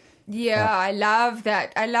 Yeah, I love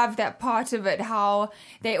that. I love that part of it, how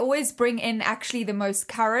they always bring in actually the most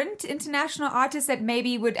current international artists that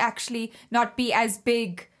maybe would actually not be as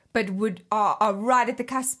big but are right at the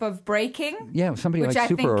cusp of breaking. Yeah, somebody like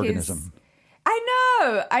Superorganism.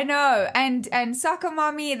 I know. And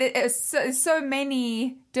Sakamami, there's so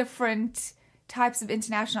many different types of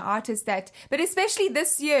international artists but especially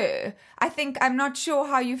this year, I'm not sure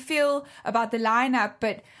how you feel about the lineup,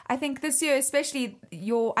 but I think this year especially,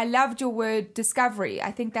 I loved your word discovery.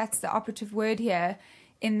 I think that's the operative word here,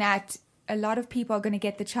 in that a lot of people are going to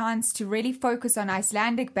get the chance to really focus on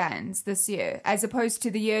Icelandic bands this year, as opposed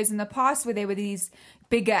to the years in the past where there were these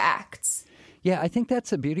bigger acts. Yeah, I think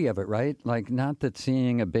that's the beauty of it, right? Like, not that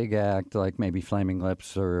seeing a big act like maybe Flaming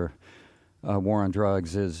Lips or War on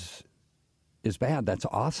Drugs is bad. That's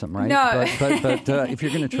awesome, right? No. But if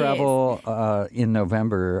you're going to travel in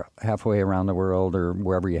November halfway around the world or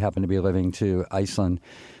wherever you happen to be living to Iceland,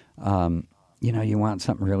 you want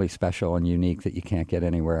something really special and unique that you can't get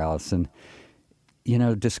anywhere else. And,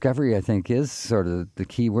 discovery, I think, is sort of the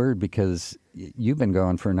key word, because you've been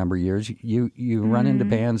going for a number of years. You run into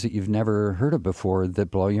bands that you've never heard of before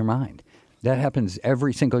that blow your mind. That happens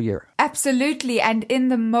every single year. Absolutely, and in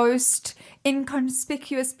the most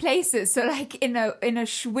inconspicuous places. So like in a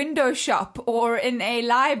window shop, or in a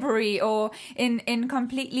library, or in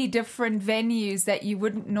completely different venues that you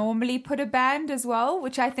wouldn't normally put a band as well,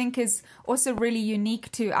 which I think is also really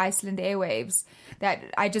unique to Iceland Airwaves.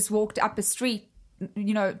 That I just walked up a street,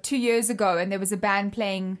 2 years ago, and there was a band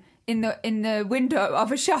playing in the window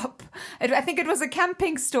of a shop. I think it was a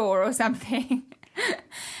camping store or something.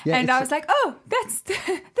 Yeah, and I was like, oh, this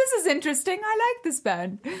is interesting. I like this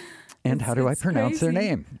band. And how do I pronounce their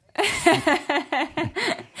name?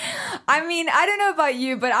 I mean, I don't know about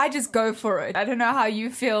you, but I just go for it. I don't know how you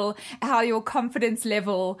feel, how your confidence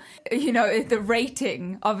level, the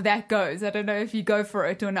rating of that goes. I don't know if you go for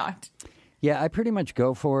it or not. Yeah, I pretty much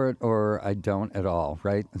go for it, or I don't at all,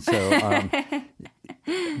 right? So,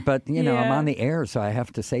 but, I'm on the air, so I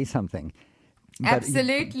have to say something.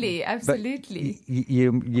 Absolutely.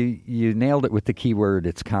 You nailed it with the key word.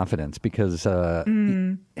 It's confidence, because I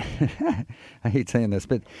hate saying this,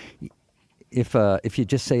 but if you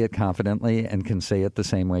just say it confidently and can say it the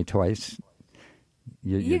same way twice,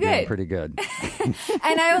 you're doing pretty good.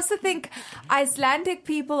 And I also think Icelandic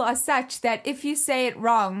people are such that if you say it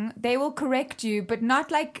wrong, they will correct you, but not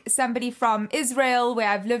like somebody from Israel, where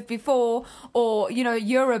I've lived before, or,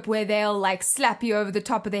 Europe, where they'll like slap you over the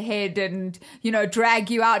top of the head and, drag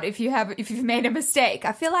you out if you've made a mistake.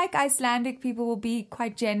 I feel like Icelandic people will be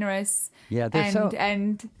quite generous. Yeah,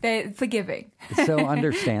 and they're forgiving. So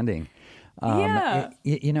understanding.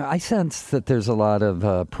 I sense that there's a lot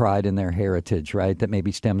of pride in their heritage, right? That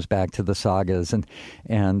maybe stems back to the sagas, and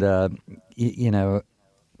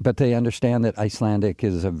but they understand that Icelandic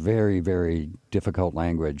is a very, very difficult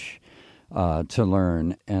language to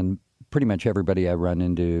learn, and pretty much everybody I run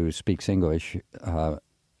into speaks English,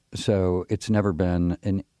 so it's never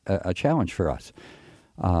been a challenge for us.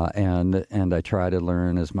 And I try to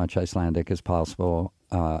learn as much Icelandic as possible,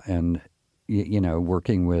 and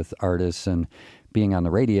working with artists and being on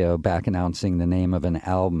the radio, back announcing the name of an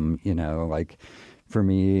album. Like for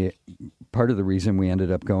me, part of the reason we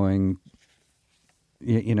ended up going,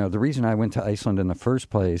 the reason I went to Iceland in the first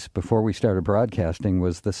place before we started broadcasting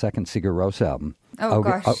was the second Sigur Rós album. Oh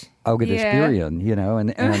gosh, Augadisbyrjun,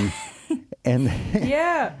 and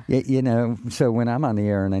yeah, so when I'm on the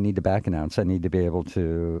air and I need to back announce, I need to be able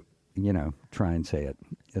to, try and say it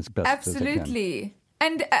as best as I can. Absolutely.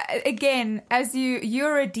 And again, as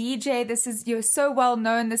you're a DJ, you're so well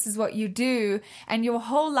known, this is what you do, and your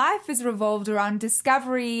whole life is revolved around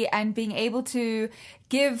discovery and being able to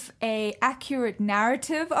give a accurate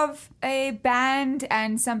narrative of a band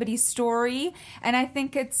and somebody's story. And I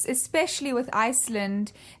think it's, especially with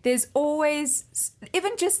Iceland, there's always,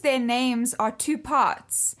 even just their names are two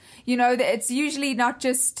parts. It's usually not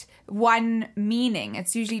just one meaning.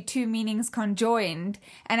 It's usually two meanings conjoined.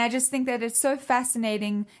 And I just think that it's so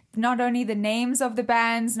fascinating, not only the names of the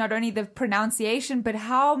bands, not only the pronunciation, but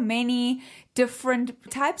how many different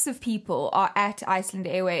types of people are at Iceland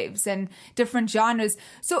Airwaves and different genres.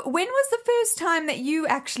 So when was the first time that you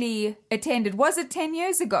actually attended? Was it 10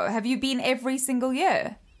 years ago? Have you been every single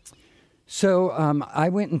year? So I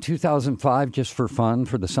went in 2005 just for fun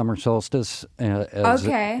for the summer solstice,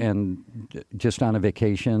 and just on a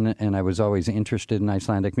vacation. And I was always interested in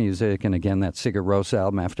Icelandic music. And again, that Sigur Rós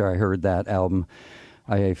album. After I heard that album,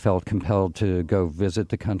 I felt compelled to go visit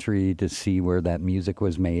the country to see where that music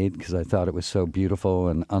was made, because I thought it was so beautiful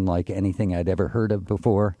and unlike anything I'd ever heard of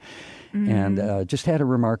before. And just had a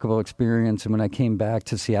remarkable experience. And when I came back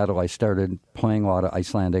to Seattle, I started playing a lot of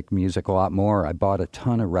Icelandic music a lot more. I bought a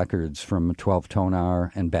ton of records from 12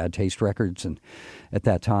 Tónar and Bad Taste Records and at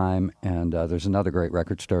that time. And there's another great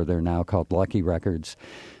record store there now called Lucky Records.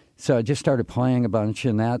 So I just started playing a bunch,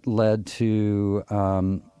 and that led to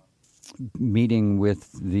meeting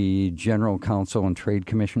with the General Counsel and Trade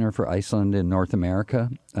Commissioner for Iceland in North America,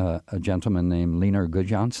 a gentleman named Línar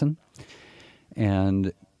Guðjónsson.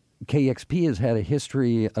 And KEXP has had a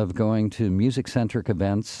history of going to music-centric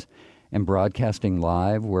events and broadcasting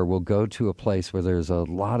live, where we'll go to a place where there's a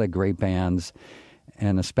lot of great bands,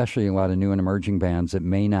 and especially a lot of new and emerging bands that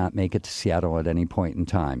may not make it to Seattle at any point in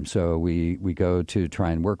time. So we go to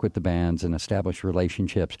try and work with the bands and establish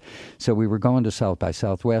relationships. So we were going to South by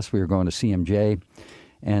Southwest. We were going to CMJ.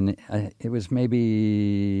 And it was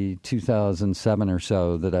maybe 2007 or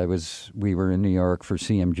so that we were in New York for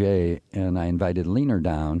CMJ, and I invited Línar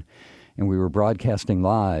down, and we were broadcasting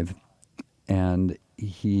live, and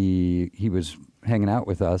he was hanging out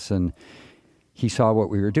with us, and he saw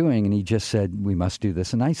what we were doing, and he just said, we must do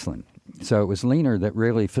this in Iceland. So it was Línar that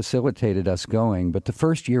really facilitated us going. But the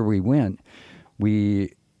first year we went,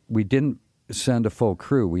 we didn't send a full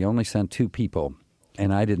crew. We only sent 2 people.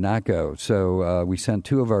 And I did not go. So we sent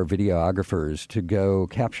 2 of our videographers to go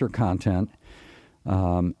capture content.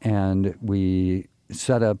 And we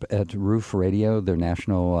set up at Roof Radio, their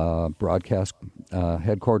national broadcast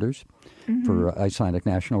headquarters for Icelandic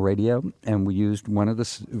National Radio. And we used one of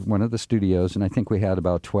the studios, and I think we had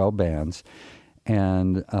about 12 bands.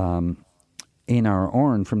 And Einar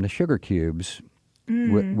Orn from the Sugar Cubes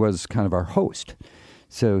was kind of our host.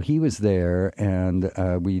 So he was there, and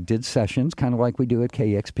we did sessions, kind of like we do at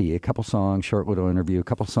KEXP, a couple songs, short little interview, a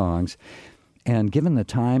couple songs. And given the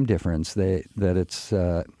time difference, that it's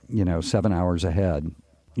 7 hours ahead,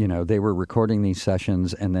 they were recording these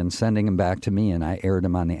sessions and then sending them back to me, and I aired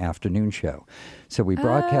them on the afternoon show. So we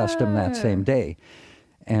broadcast them that same day,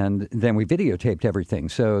 and then we videotaped everything.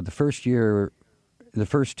 So the first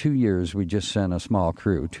 2 years, we just sent a small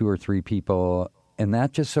crew, 2 or 3 people. And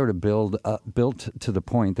that just sort of built to the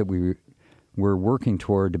point that we were working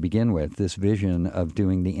toward to begin with, this vision of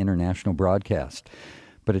doing the international broadcast.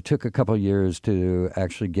 But it took a couple of years to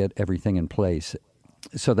actually get everything in place.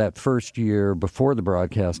 So that first year before the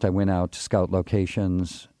broadcast, I went out to scout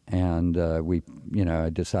locations, and I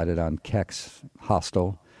decided on Kex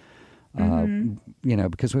Hostel,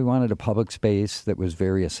 because we wanted a public space that was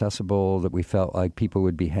very accessible, that we felt like people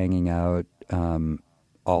would be hanging out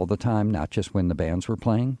all the time, not just when the bands were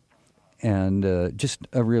playing, and just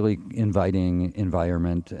a really inviting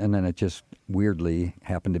environment. And then it just weirdly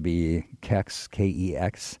happened to be Kex,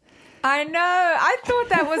 K-E-X. I know. I thought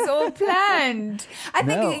that was all planned. I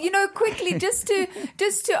think, quickly, just to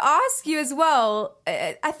ask you as well,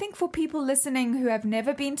 I think for people listening who have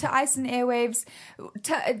never been to Iceland Airwaves,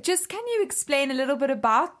 can you explain a little bit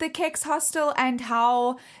about the Kex Hostel and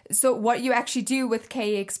what you actually do with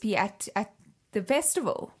KEXP at the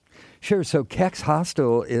festival? Sure. So Kex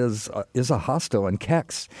Hostel is a hostel, and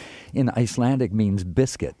Kex in Icelandic means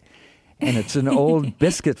biscuit, and it's an old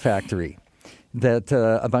biscuit factory that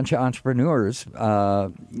a bunch of entrepreneurs,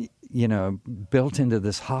 built into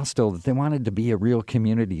this hostel that they wanted to be a real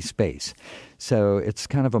community space. So it's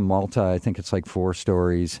kind of I think it's like 4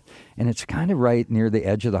 stories, and it's kind of right near the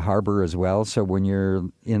edge of the harbor as well. So when you're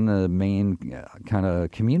in the main kind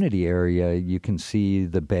of community area, you can see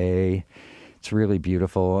the bay. It's really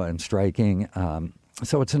beautiful and striking.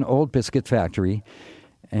 So it's an old biscuit factory,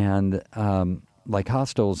 and like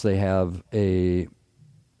hostels, they have a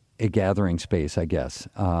gathering space, I guess.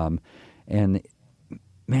 And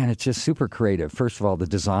man, it's just super creative. First of all, the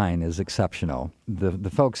design is exceptional.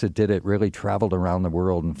 The folks that did it really traveled around the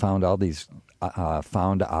world and found all these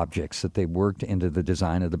found objects that they worked into the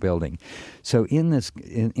design of the building. So in this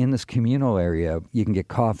communal area, you can get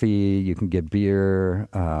coffee, you can get beer,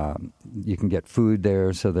 you can get food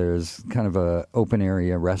there. So there's kind of a open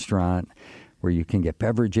area restaurant where you can get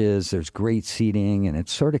beverages. There's great seating, and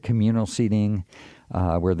it's sort of communal seating.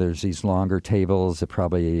 Where there's these longer tables that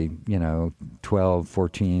probably, 12,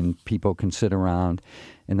 14 people can sit around.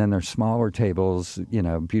 And then there's smaller tables,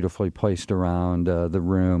 beautifully placed around the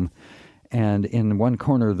room. And in one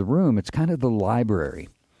corner of the room, it's kind of the library.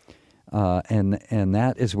 And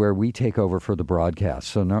that is where we take over for the broadcast.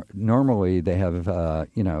 So normally they have,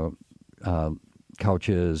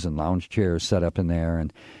 couches and lounge chairs set up in there,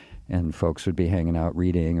 and folks would be hanging out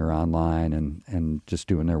reading or online and just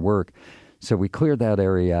doing their work. So we cleared that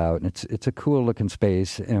area out, and it's a cool-looking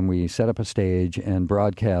space, and we set up a stage and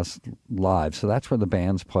broadcast live. So that's where the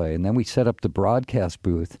bands play. And then we set up the broadcast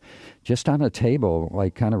booth just on a table,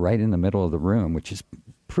 like kind of right in the middle of the room, which is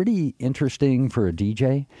pretty interesting for a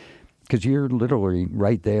DJ because you're literally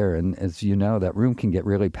right there. And as you know, that room can get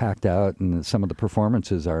really packed out, and some of the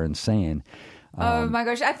performances are insane. Oh my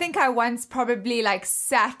gosh, I think I once probably might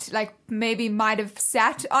have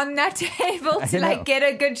sat on that table to get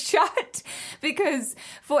a good shot, because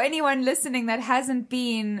for anyone listening that hasn't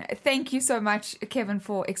been, thank you so much, Kevin,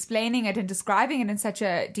 for explaining it and describing it in such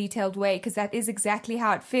a detailed way, because that is exactly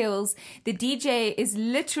how it feels. The DJ is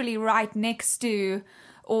literally right next to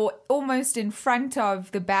or almost in front of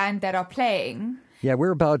the band that are playing. Yeah,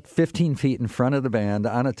 we're about 15 feet in front of the band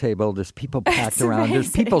on a table. There's people packed around. Amazing.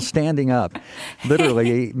 There's people standing up.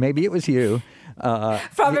 Literally, maybe it was you.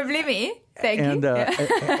 Probably me. Thank you. And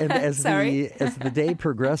as the day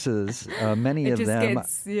progresses, many of them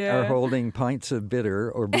are holding pints of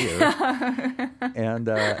bitter or beer, and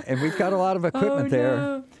we've got a lot of equipment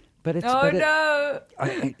there. But it's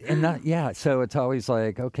So it's always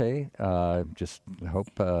like, okay, just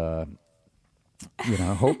hope.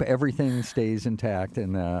 Hope everything stays intact.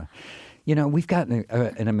 And, we've got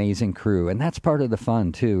an amazing crew. And that's part of the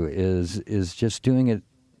fun, too, is just doing it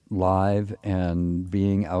live and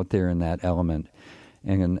being out there in that element.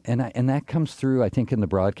 And that comes through, I think, in the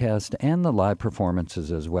broadcast and the live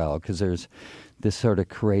performances as well, because there's this sort of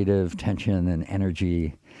creative tension and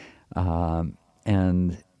energy.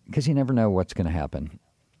 And because you never know what's going to happen.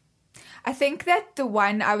 I think that the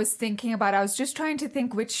one I was thinking about, I was just trying to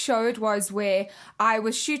think which show it was where I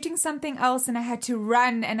was shooting something else and I had to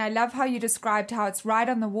run. And I love how you described how it's right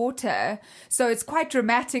on the water. So it's quite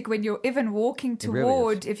dramatic when you're even walking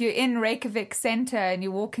toward, if you're in Reykjavik Center and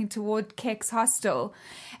you're walking toward Kex Hostel.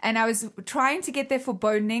 And I was trying to get there for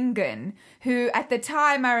Boningen, who at the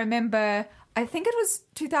time I remember, I think it was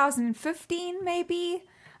 2015 maybe.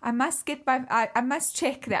 I must check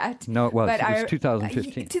that. No, it was. It was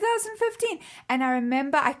 2015. 2015. And I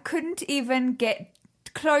remember I couldn't even get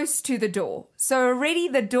close to the door. So already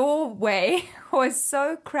the doorway was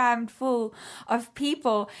so crammed full of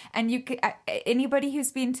people. And anybody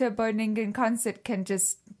who's been to a Boningen concert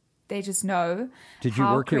they just know Did you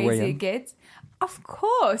how work your way crazy in? It gets. Of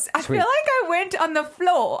course. I Sweet. feel like I went on the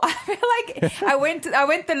floor. I feel like I went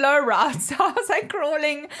the low route. So I was like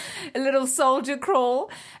crawling, a little soldier crawl.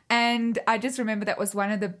 And I just remember that was one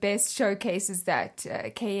of the best showcases that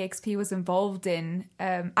KEXP was involved in.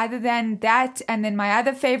 Other than that, and then my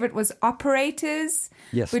other favorite was Operators,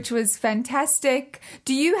 yes, which was fantastic.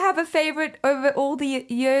 Do you have a favorite over all the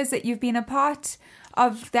years that you've been a part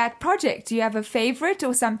of that project? Do you have a favorite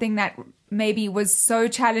or something that maybe was so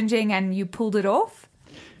challenging and you pulled it off?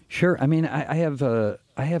 Sure. I mean, I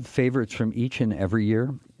have favorites from each and every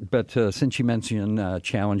year, but since you mentioned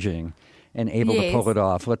challenging and able to pull it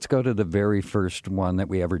off, let's go to the very first one that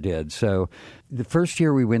we ever did. So the first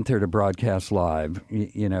year we went there to broadcast live,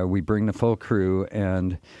 we bring the full crew,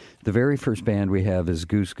 and the very first band we have is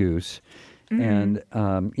Goose Goose.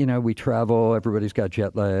 Mm-hmm. And, we travel, everybody's got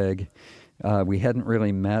jet lag. We hadn't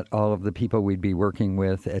really met all of the people we'd be working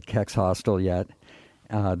with at Kex Hostel yet.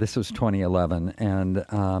 This was 2011.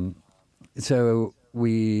 And so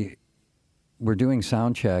we were doing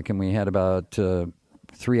sound check, and we had about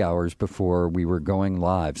 3 hours before we were going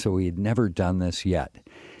live. So we had never done this yet.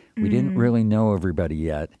 We didn't really know everybody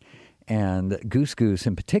yet. And Goose Goose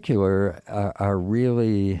in particular are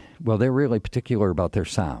really, well, they're really particular about their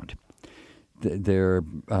sound. They're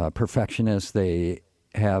perfectionists. They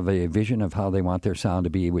have a vision of how they want their sound to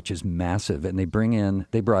be, which is massive. And they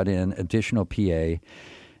brought in additional PA,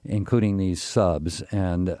 including these subs.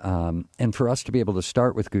 And for us to be able to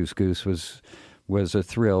start with Goose Goose was a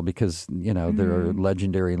thrill because, you know, they're a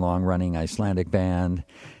legendary long-running Icelandic band.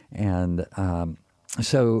 And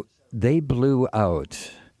so they blew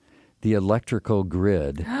out the electrical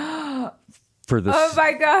grid for the oh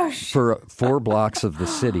my gosh, for 4 blocks of the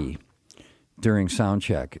city during sound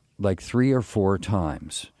check, like 3 or 4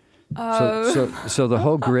 times. So the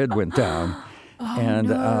whole grid went down,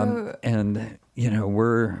 and you know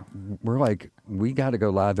we're like, we got to go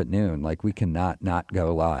live at noon. Like, we cannot not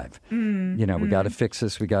go live. You know, we got to fix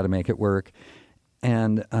this. We got to make it work.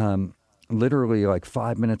 And literally, like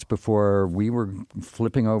 5 minutes before we were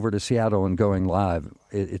flipping over to Seattle and going live,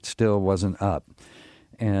 it still wasn't up.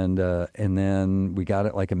 And then we got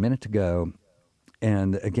it like a minute to go.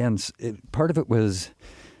 And again, part of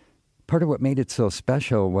what made it so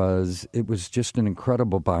special was it was just an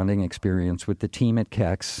incredible bonding experience with the team at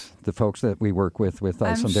Kex, the folks that we work with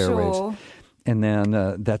Iceland Airwaves. And then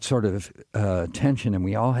that sort of tension, and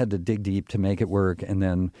we all had to dig deep to make it work. And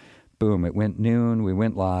then, boom, it went noon, we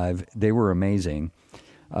went live. They were amazing.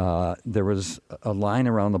 There was a line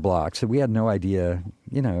around the block, so we had no idea,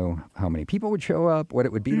 you know, how many people would show up, what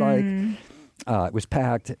it would be like. It was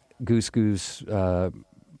packed. Goose Goose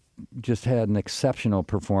just had an exceptional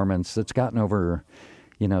performance that's gotten over,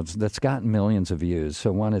 you know, that's gotten millions of views.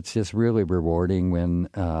 So one, it's just really rewarding when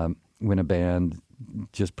a band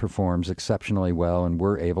just performs exceptionally well, and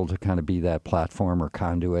we're able to kind of be that platform or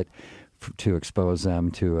conduit to expose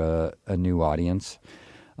them to a new audience.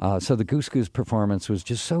 So the Goose Goose performance was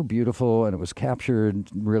just so beautiful, and it was captured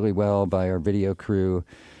really well by our video crew.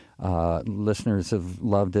 Listeners have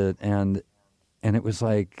loved it, and it was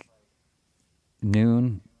like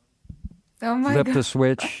noon. Oh my Flipped God. the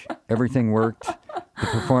switch, everything worked. The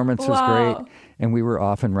performance was great, and we were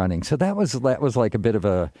off and running. So that was like a bit of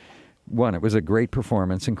a one. It was a great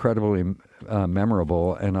performance, incredibly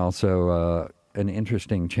memorable, and also an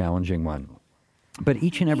interesting, challenging one. But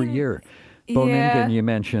each and every year, Boningen, you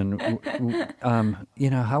mentioned, you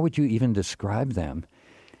know, how would you even describe them?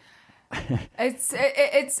 I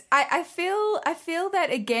feel that,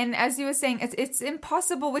 again, as you were saying, it's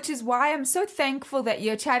impossible, which is why I'm so thankful that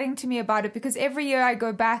you're chatting to me about it, because every year I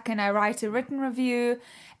go back and I write a written review,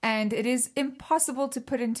 and it is impossible to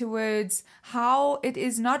put into words how it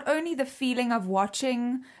is not only the feeling of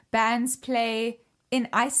watching bands play in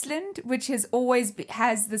Iceland, which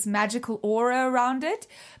has this magical aura around it,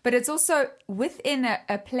 but it's also within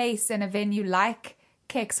a place and a venue like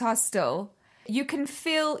Kex Hostel. You can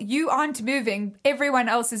feel you aren't moving, everyone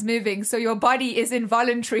else is moving, so your body is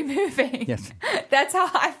involuntary moving. Yes. That's how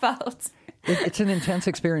I felt. It's an intense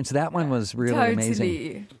experience. That one was really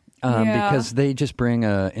amazing. Because they just bring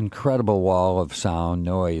an incredible wall of sound,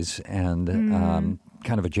 noise, and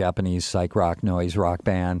kind of a Japanese psych rock noise rock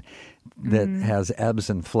band that has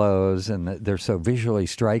ebbs and flows, and they're so visually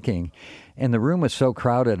striking. And the room was so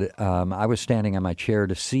crowded, I was standing on my chair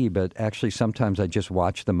to see, but actually sometimes I just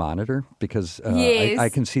watch the monitor because I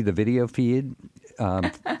can see the video feed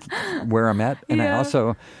where I'm at. And I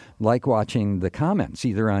also like watching the comments,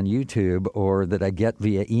 either on YouTube or that I get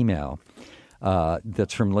via email.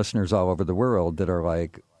 That's from listeners all over the world that are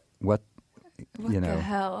like, what the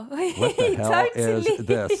hell? What the hell is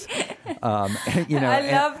this?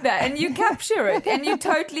 I love that. And you capture it, and you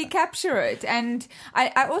totally capture it. And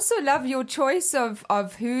I also love your choice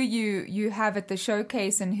of who you have at the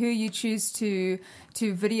showcase and who you choose to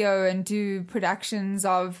video and do productions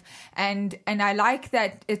of. And I like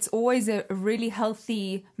that it's always a really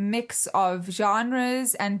healthy mix of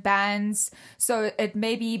genres and bands. So it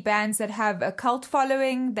may be bands that have a cult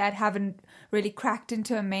following that haven't really cracked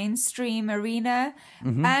into a mainstream arena,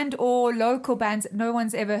 and or local bands that no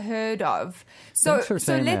one's ever heard of. So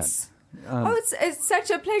let's. It's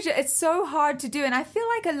such a pleasure. It's so hard to do, and I feel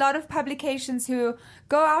like a lot of publications who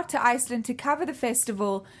go out to Iceland to cover the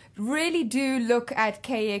festival really do look at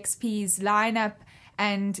KEXP's lineup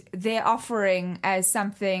and their offering as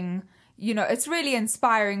something. You know, it's really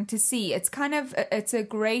inspiring to see. It's kind of it's a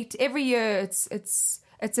great every year. It's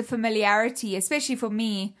a familiarity, especially for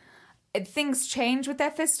me. things change with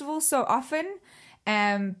that festival so often,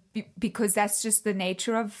 because that's just the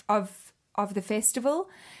nature of the festival.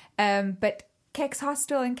 But Kex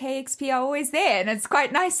Hostel and KXP are always there, and it's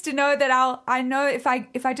quite nice to know that I know if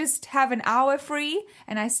I just have an hour free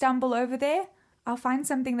and I stumble over there, I'll find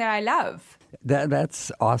something that I love.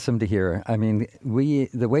 That's awesome to hear. I mean,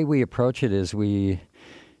 the way we approach it is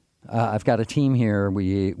I've got a team here.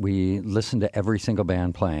 We listen to every single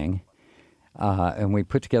band playing, and we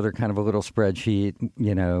put together kind of a little spreadsheet.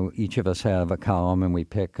 You know, each of us have a column, and we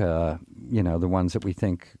pick the ones that we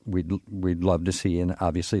think we'd love to see. And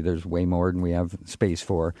obviously, there's way more than we have space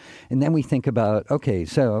for. And then we think about, okay,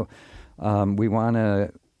 so we want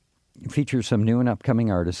to feature some new and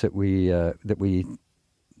upcoming artists that we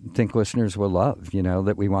think listeners will love. You know,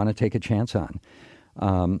 that we want to take a chance on.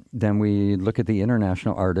 Then we look at the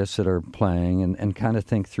international artists that are playing and kind of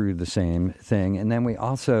think through the same thing. And then we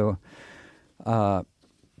also,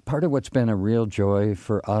 part of what's been a real joy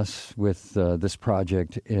for us with this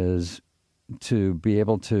project is to be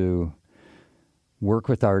able to work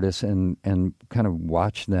with artists and kind of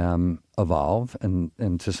watch them evolve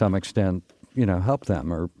and to some extent, you know, help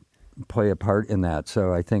them or play a part in that.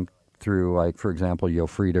 So I think through, like, for example,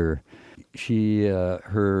 Jofrida, she,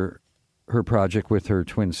 her project with her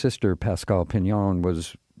twin sister, Pascale Pignon,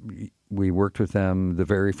 was, we worked with them the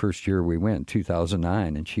very first year we went,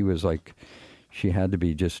 2009, and she was like, she had to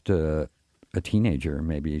be just a teenager,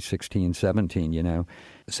 maybe 16, 17, you know.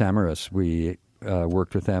 Samaras, we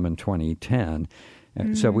worked with them in 2010.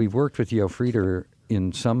 Mm-hmm. So we've worked with Jofrida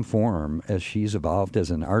in some form as she's evolved as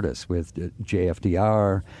an artist with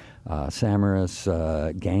JFDR, Samaras,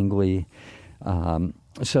 Gangly.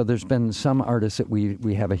 So there's been some artists that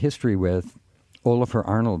we have a history with. Olafur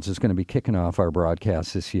Arnalds is going to be kicking off our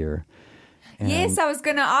broadcast this year. And yes, I was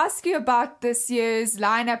going to ask you about this year's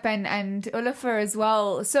lineup and Olafur as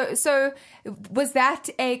well. So was that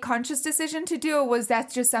a conscious decision to do, or was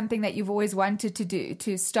that just something that you've always wanted to do,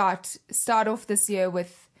 to start off this year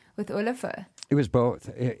with Olafur? It was both.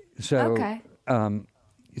 Okay.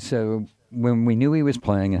 So when we knew he was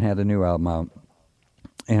playing and had a new album out,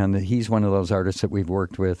 and he's one of those artists that we've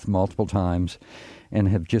worked with multiple times and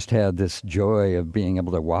have just had this joy of being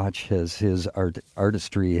able to watch his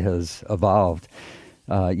artistry has evolved,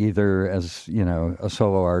 either as, you know, a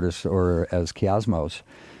solo artist or as Kiasmos.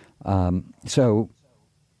 So,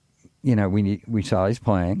 you know, we saw he's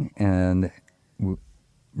playing, and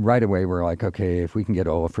right away we're like, okay, if we can get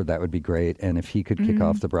Olafur, that would be great. And if he could kick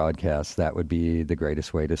off the broadcast, that would be the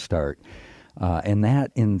greatest way to start. And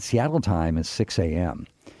that in Seattle time is 6 a.m.,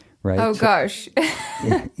 right? Oh, gosh.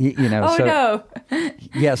 You know. Oh, so, no.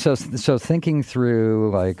 Yeah, so thinking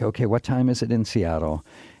through, like, okay, what time is it in Seattle?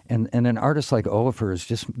 And an artist like Olafur is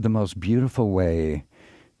just the most beautiful way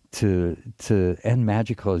to and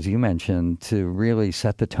magical, as you mentioned, to really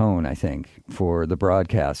set the tone, I think, for the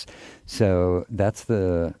broadcast. So that's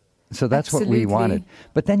what we wanted.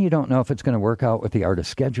 But then you don't know if it's going to work out with the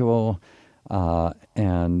artist's schedule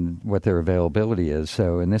and what their availability is.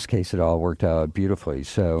 So in this case, it all worked out beautifully.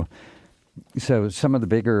 So some of the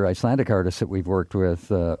bigger Icelandic artists that we've worked with,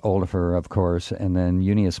 Olafur, of course, and then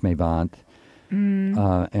Junius Meyvant.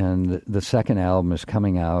 And the second album is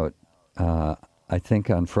coming out, I think,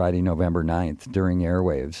 on Friday, November 9th, during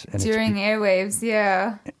Airwaves. And Airwaves,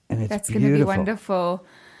 yeah. And that's going to be wonderful.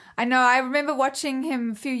 I know, I remember watching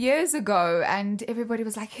him a few years ago, and everybody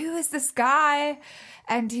was like, who is this guy?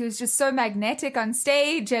 And he was just so magnetic on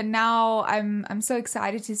stage, and now I'm so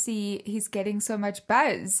excited to see he's getting so much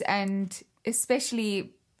buzz, and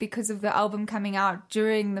especially because of the album coming out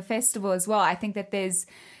during the festival as well. I think that there's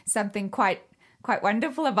something quite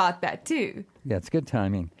wonderful about that too. Yeah, it's good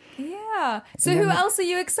timing. Yeah. So who else are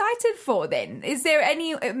you excited for then? Is there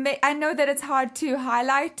any, I know that it's hard to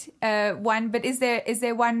highlight one, but is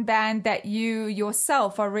there one band that you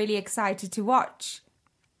yourself are really excited to watch?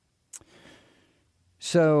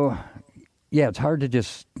 So, yeah, it's hard to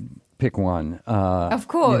just pick one. Of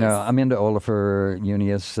course. You know, I'm into Olafur,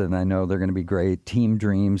 Junius, and I know they're going to be great. Team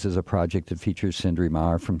Dreams is a project that features Sindri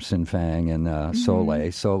Mar from Sinfang and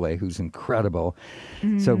Soleil, who's incredible.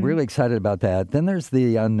 So really excited about that. Then there's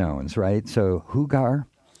the unknowns, right? So Hugar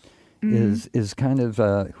is kind of,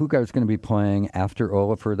 Hugar's going to be playing after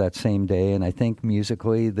Olafur that same day, and I think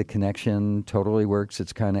musically the connection totally works.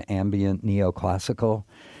 It's kind of ambient neoclassical.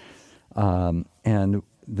 And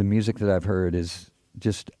the music that I've heard is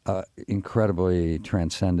just incredibly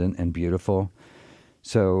transcendent and beautiful.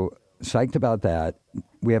 So psyched about that.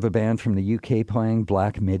 We have a band from the UK playing,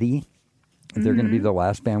 Black Midi. They're going to be the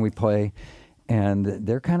last band we play. and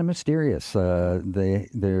they're kind of mysterious.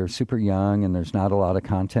 They're super young, and there's not a lot of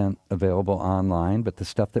content available online, but the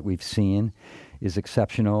stuff that we've seen is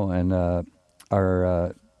exceptional. And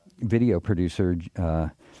our video producer,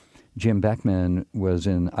 Jim Beckman, was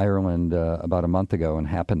in Ireland about a month ago and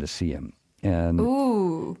happened to see him. And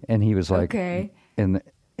he was like, okay. and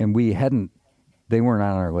we hadn't, they weren't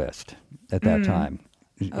on our list at that time.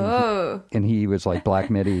 And he was like, Black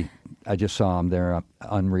Midi, I just saw them. They're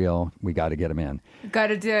unreal. We got to get them in. Got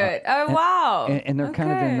to do it. Wow. And they're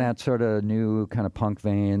kind of in that sort of new kind of punk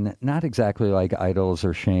vein. Not exactly like Idols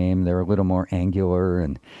or Shame. They're a little more angular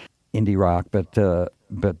and indie rock, but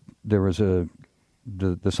there was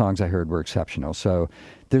the songs I heard were exceptional. So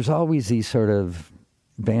there's always these sort of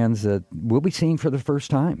bands that we'll be seeing for the first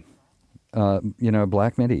time.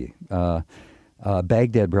 Black Midi.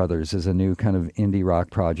 Baghdad Brothers is a new kind of indie rock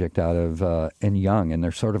project out of and young, and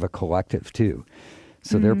they're sort of a collective too.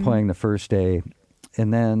 So they're playing the first day,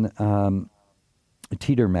 and then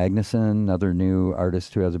Teeter Magnuson, another new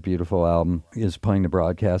artist who has a beautiful album, is playing the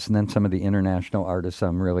broadcast, and then some of the international artists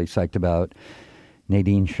I'm really psyched about.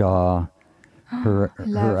 Nadine Shaw, I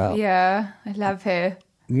love her.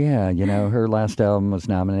 Yeah, her last album was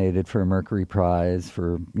nominated for a Mercury Prize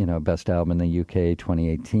for, Best Album in the UK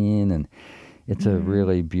 2018, and it's a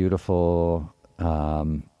really beautiful,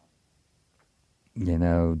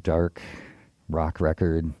 dark rock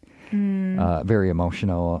record, very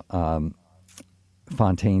emotional.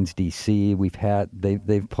 Fontaine's DC,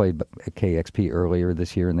 they've played at KXP earlier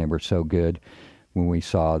this year, and they were so good. When we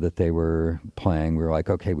saw that they were playing, we were like,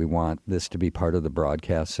 okay, we want this to be part of the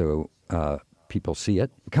broadcast, so people see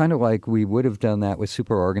it. Kind of like we would have done that with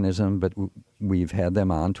Superorganism, but we've had them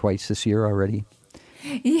on twice this year already.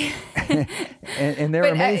 Yeah. and they're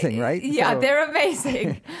amazing, right? Yeah, they're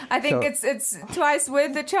amazing. I think it's twice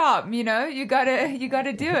worth the charm, you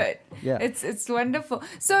gotta do it. Yeah. It's wonderful.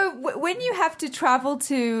 So when you have to travel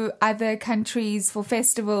to other countries for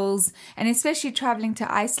festivals, and especially traveling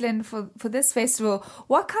to Iceland for this festival,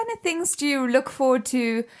 what kind of things do you look forward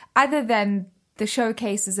to other than the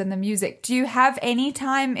showcases and the music? Do you have any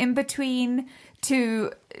time in between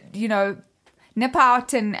to, nip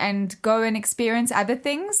out and go and experience other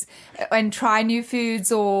things and try new foods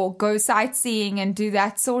or go sightseeing and do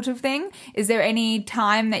that sort of thing? Is there any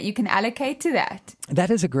time that you can allocate to that? That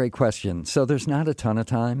is a great question. So there's not a ton of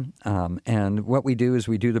time. And what we do is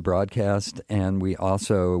we do the broadcast, and we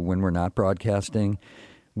also, when we're not broadcasting,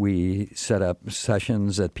 we set up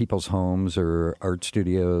sessions at people's homes or art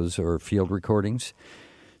studios or field recordings.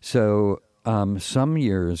 So some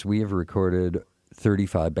years we have recorded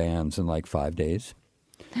 35 bands in like 5 days.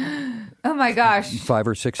 Oh my gosh. 5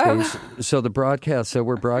 or 6 days. So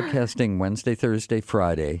we're broadcasting Wednesday, Thursday,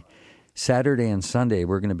 Friday. Saturday and Sunday,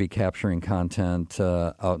 we're going to be capturing content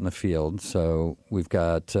out in the field. So we've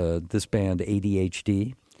got this band,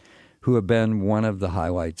 ADHD, who have been one of the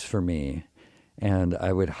highlights for me. And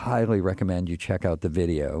I would highly recommend you check out the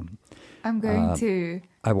video. I'm going to.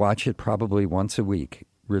 I watch it probably once a week.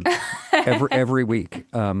 Every week.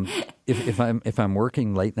 If I'm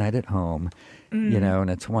working late night at home, and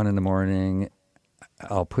it's 1 a.m,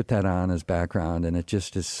 I'll put that on as background, and it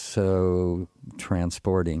just is so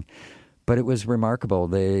transporting. But it was remarkable.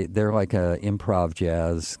 They're like a improv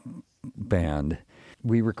jazz band.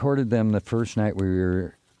 We recorded them the first night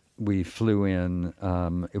we flew in.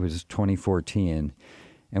 It was 2014.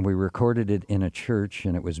 And we recorded it in a church,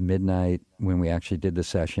 and it was midnight when we actually did the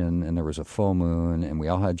session, and there was a full moon, and we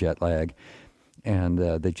all had jet lag. And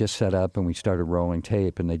they just set up, and we started rolling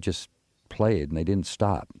tape, and they just played, and they didn't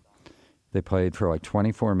stop. They played for like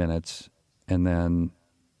 24 minutes, and then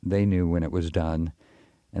they knew when it was done,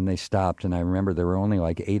 and they stopped. And I remember there were only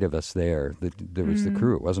like 8 of us there. There was the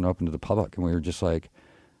crew. It wasn't open to the public, and we were just like,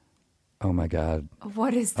 oh my God.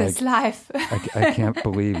 What is this life? I can't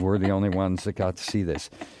believe we're the only ones that got to see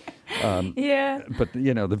this. Yeah. But,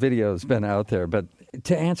 the video's been out there. But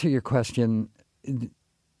to answer your question,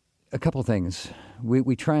 a couple things.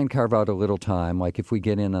 We try and carve out a little time. Like if we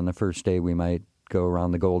get in on the first day, we might go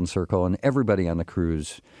around the Golden Circle, and everybody on the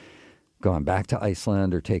crew's gone back to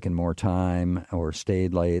Iceland or taken more time or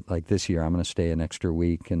stayed late. Like this year, I'm going to stay an extra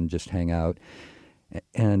week and just hang out.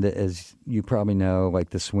 And as you probably know,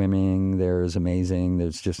 like the swimming there is amazing.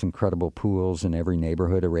 There's just incredible pools in every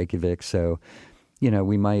neighborhood of Reykjavik. So,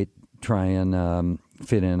 we might try and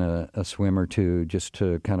fit in a swim or two just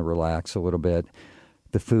to kind of relax a little bit.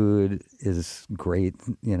 The food is great,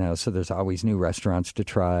 so there's always new restaurants to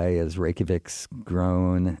try as Reykjavik's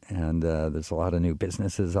grown, and there's a lot of new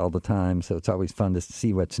businesses all the time. So it's always fun to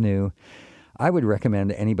see what's new. I would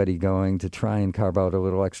recommend anybody going to try and carve out a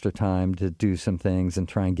little extra time to do some things and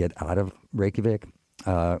try and get out of Reykjavik.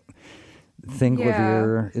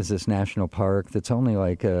 Thingvellir is this national park that's only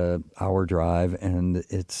like an hour drive, and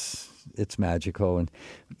it's magical. And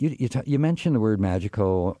you mentioned the word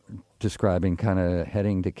magical, describing kind of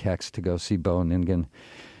heading to Kex to go see Bo Ningen.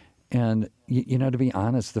 And, to be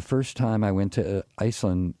honest, the first time I went to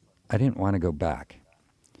Iceland, I didn't want to go back.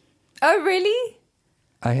 Oh, really?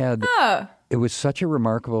 I had... It was such a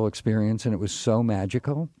remarkable experience, and it was so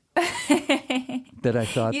magical that I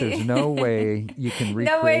thought there's no way you can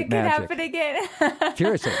recreate no way it can magic. happen again.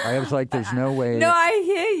 Seriously, I was like, there's no way. No, I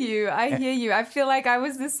hear you. I feel like I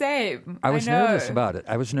was the same. I was nervous about it.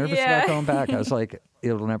 I was nervous about going back. I was like,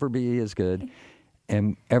 it'll never be as good.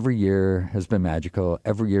 And every year has been magical.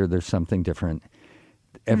 Every year there's something different.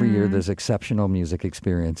 Every year there's exceptional music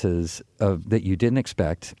experiences that you didn't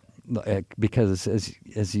expect. Because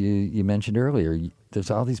as you mentioned earlier, there's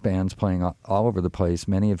all these bands playing all over the place,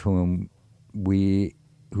 many of whom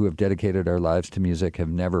who have dedicated our lives to music have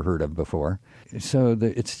never heard of before. So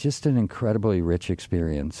it's just an incredibly rich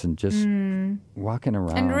experience, and just walking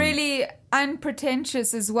around. And really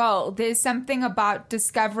unpretentious as well. There's something about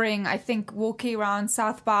discovering, I think, walking around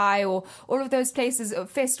South by or all of those places,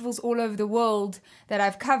 festivals all over the world that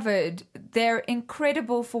I've covered. They're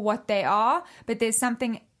incredible for what they are, but there's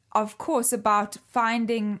something, of course, about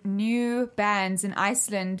finding new bands in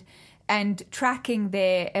Iceland and tracking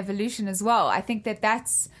their evolution as well. I think that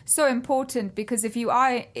that's so important, because if you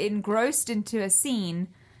are engrossed into a scene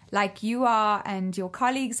like you are and your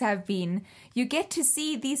colleagues have been, you get to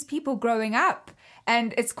see these people growing up.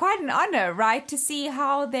 And it's quite an honor, right, to see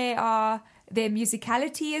how their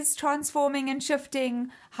musicality is transforming and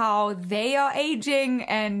shifting, how they are aging,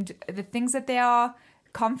 and the things that they are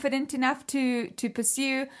confident enough to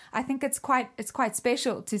pursue. I think it's quite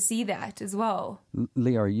special to see that as well.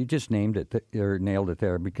 Lior, you just nailed it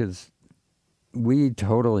there, because we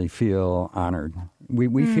totally feel honored.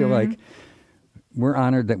 We feel like we're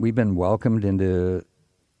honored that we've been welcomed into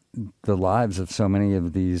the lives of so many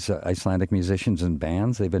of these Icelandic musicians and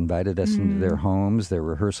bands. They've invited us into their homes, their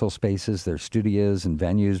rehearsal spaces, their studios and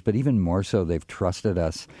venues, but even more so, they've trusted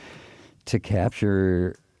us to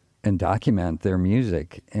capture and document their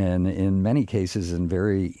music, and in many cases in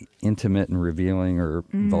very intimate and revealing or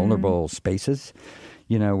vulnerable spaces,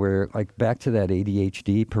 where, like, back to that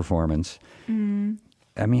ADHD performance,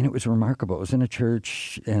 I mean, it was remarkable. It was in a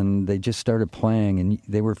church, and they just started playing, and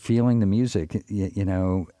they were feeling the music,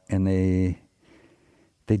 and they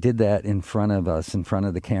did that in front of us, in front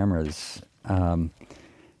of the cameras. And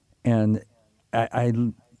I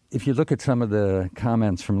if you look at some of the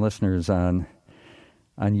comments from listeners on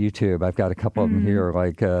YouTube, I've got a couple of them here.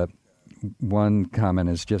 Like one comment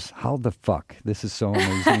is just, "How the fuck? This is so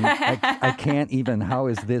amazing! I can't even. How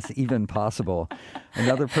is this even possible?"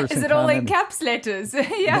 Another person is it all in caps letters?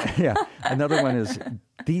 Yeah. Another one is,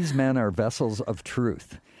 "These men are vessels of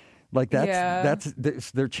truth." Like that's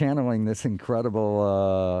they're channeling this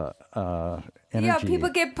incredible energy. Yeah, people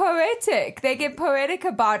get poetic. They get poetic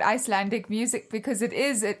about Icelandic music because it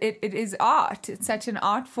is art. It's such an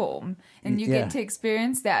art form, and you get to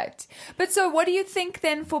experience that. But so, what do you think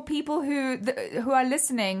then for people who are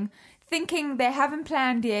listening, thinking they haven't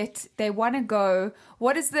planned yet, they want to go?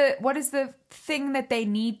 What is the thing that they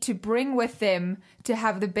need to bring with them to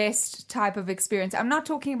have the best type of experience? I'm not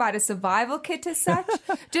talking about a survival kit as such,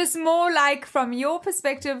 just more like, from your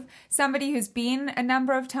perspective, somebody who's been a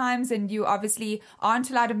number of times, and you obviously aren't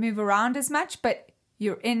allowed to move around as much, but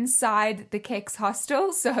you're inside the Kex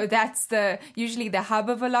hostel, so that's usually the hub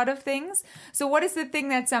of a lot of things. So what is the thing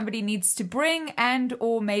that somebody needs to bring and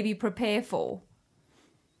or maybe prepare for?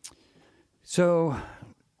 So,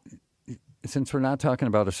 since we're not talking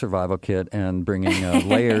about a survival kit and bringing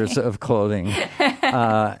layers of clothing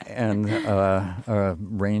and a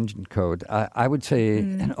raincoat, I would say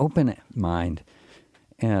an open mind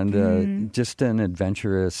and just an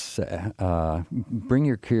adventurous, bring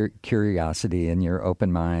your curiosity and your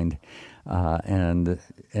open mind and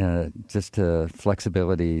just a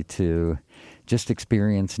flexibility to just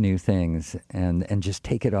experience new things and just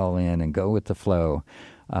take it all in and go with the flow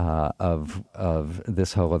of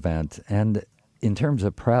this whole event. And in terms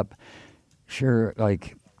of prep, sure,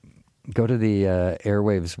 like, go to the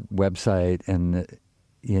Airwaves website, and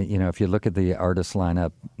if you look at the artist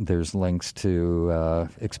lineup, there's links to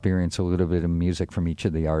experience a little bit of music from each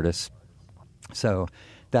of the artists. So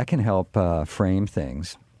that can help frame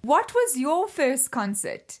things. What was your first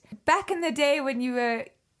concert? Back in the day when you were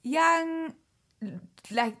young,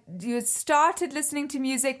 like, you started listening to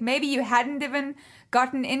music, maybe you hadn't even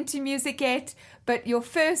gotten into music yet, but your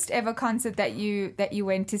first ever concert that you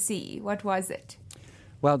went to see, what was it?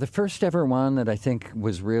 Well, the first ever one that I think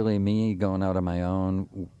was really me going out on my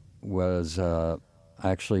own was I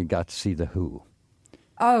actually got to see The Who.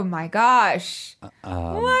 Oh my gosh.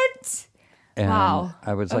 What? And wow.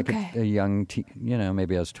 I was like a young,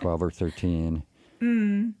 maybe I was 12 or 13.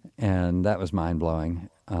 And that was mind-blowing.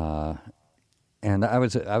 And I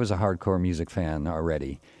was a hardcore music fan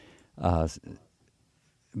already.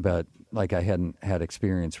 But like I hadn't had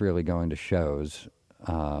experience really going to shows.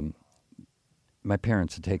 My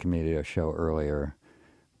parents had taken me to a show earlier,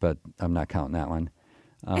 but I'm not counting that one.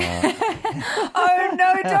 Oh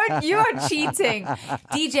no, you are cheating.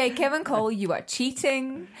 DJ Kevin Cole, you are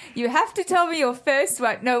cheating. You have to tell me your first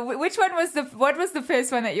one. No, what was the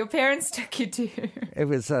first one that your parents took you to? It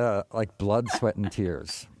was like Blood, Sweat, and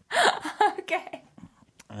Tears. Okay.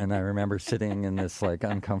 And I remember sitting in this like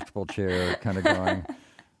uncomfortable chair, kind of going,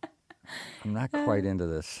 I'm not quite into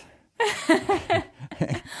this.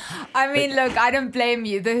 I mean, look, I don't blame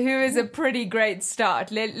you. The Who is a pretty great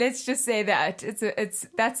start. Let's just say that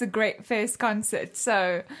that's a great first concert.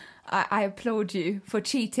 So I applaud you for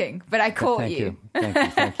cheating, but I caught you.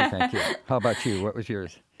 Thank you. How about you? What was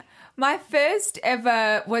yours? My first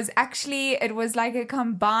ever was it was like a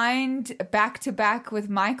combined back-to-back with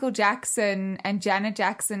Michael Jackson and Janet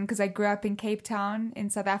Jackson, because I grew up in Cape Town in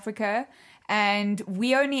South Africa, and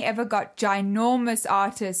we only ever got ginormous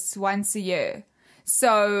artists once a year.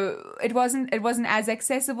 So it wasn't as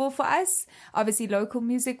accessible for us. Obviously, local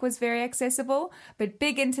music was very accessible, but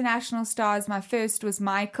big international stars. My first was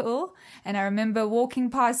Michael, and I remember walking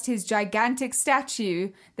past his gigantic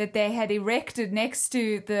statue that they had erected next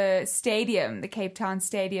to the stadium, the Cape Town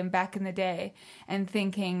Stadium back in the day, and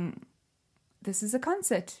thinking, this is a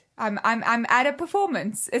concert. I'm at a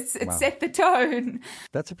performance. It's wow. Set the tone.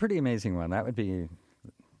 That's a pretty amazing one. That would be.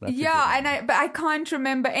 Yeah, but I can't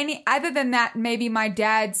remember any other than that. Maybe my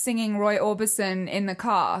dad singing Roy Orbison in the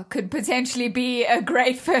car could potentially be a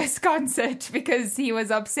great first concert, because he was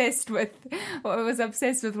obsessed with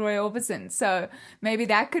Roy Orbison. So maybe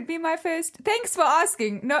that could be my first. Thanks for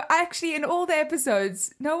asking. No, actually, in all the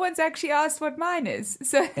episodes, no one's actually asked what mine is.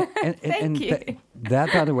 So thank you.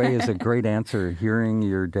 That, by the way, is a great answer. Hearing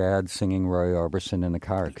your dad singing Roy Orbison in the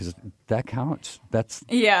car, because that counts.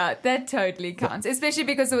 Yeah, that totally counts, especially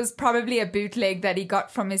because it was probably a bootleg that he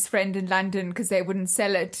got from his friend in London, because they wouldn't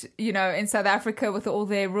sell it, in South Africa with all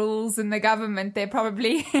their rules and the government. He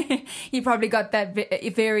probably got that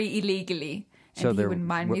very illegally. And he wouldn't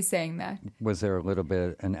mind me saying that. Was there a little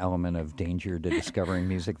bit an element of danger to discovering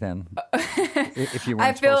music then? If you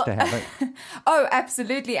weren't supposed to have it? Oh,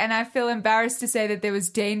 absolutely. And I feel embarrassed to say that there was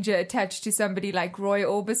danger attached to somebody like Roy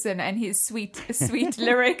Orbison and his sweet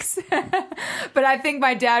lyrics. But I think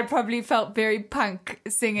my dad probably felt very punk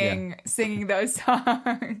singing those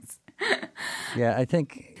songs. Yeah, I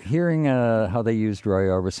think hearing how they used Roy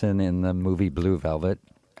Orbison in the movie Blue Velvet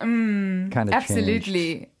kind of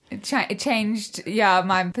absolutely. It changed,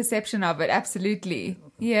 my perception of it, absolutely.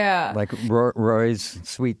 Yeah. Like Roy's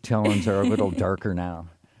sweet tones are a little darker now.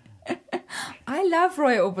 I love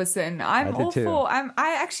Roy Orbison. I'm all too. for. I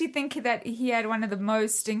actually think that he had one of the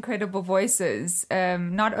most incredible voices,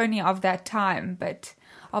 not only of that time, but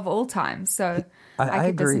of all time. So I could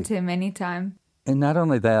agree. listen to him anytime. And not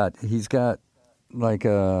only that, he's got like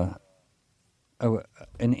an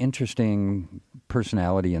interesting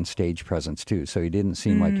personality and stage presence too. So he didn't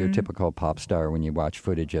seem like your typical pop star when you watch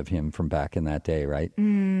footage of him from back in that day, right?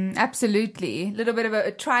 Absolutely. A little bit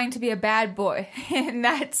of trying to be a bad boy, and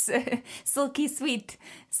that's silky sweet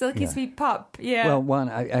pop. Yeah. Well, one,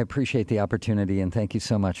 I appreciate the opportunity, and thank you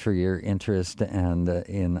so much for your interest and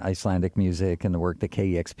in Icelandic music and the work that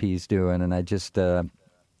KEXP is doing. And I just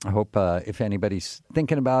hope if anybody's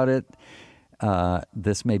thinking about it,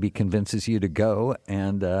 this maybe convinces you to go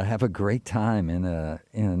and have a great time in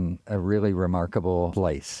a really remarkable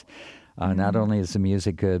place. Not only is the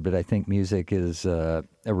music good, but I think music is a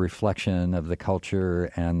reflection of the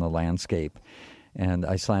culture and the landscape. And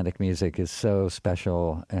Icelandic music is so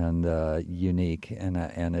special and unique,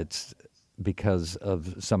 and it's because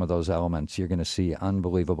of some of those elements. You're going to see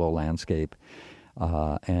unbelievable landscape,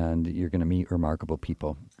 and you're going to meet remarkable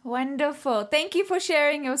people. Wonderful. Thank you for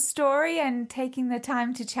sharing your story and taking the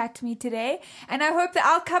time to chat to me today. And I hope that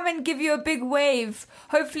I'll come and give you a big wave.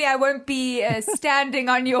 Hopefully I won't be standing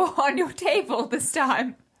on your table this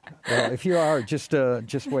time. Well, if you are, just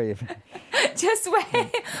wave. Just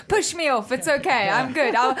wave. Push me off. It's okay. I'm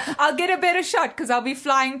good. I'll get a better shot because I'll be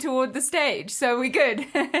flying toward the stage. So we're good.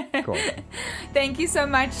 Cool. Thank you so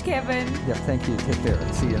much, Kevin. Yeah, thank you. Take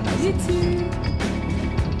care. See you. You too.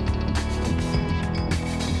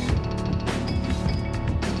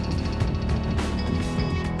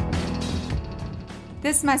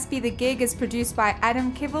 This Must Be the Gig is produced by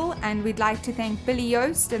Adam Kibble, and we'd like to thank Billy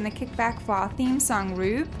Yost and The Kickback for our theme song,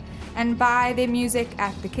 Rube, and buy their music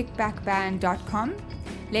at thekickbackband.com.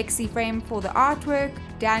 Lexi Frame for the artwork,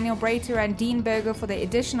 Daniel Brater and Dean Berger for the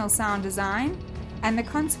additional sound design, and the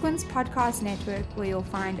Consequence Podcast Network, where you'll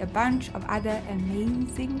find a bunch of other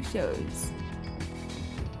amazing shows.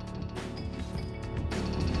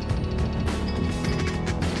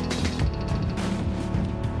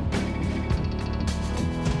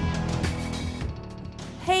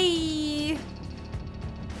 Hey!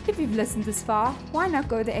 If you've listened this far, why not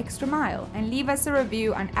go the extra mile and leave us a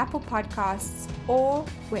review on Apple Podcasts or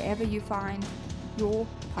wherever you find your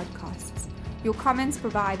podcasts. Your comments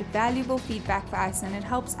provide valuable feedback for us, and it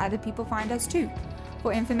helps other people find us too.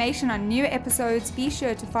 For information on new episodes, be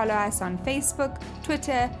sure to follow us on Facebook,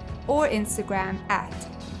 Twitter, or Instagram at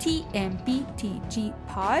TMBTGPod,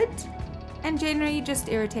 and generally just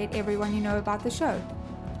irritate everyone you know about the show.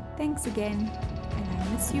 Thanks again, and I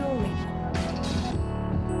miss you already.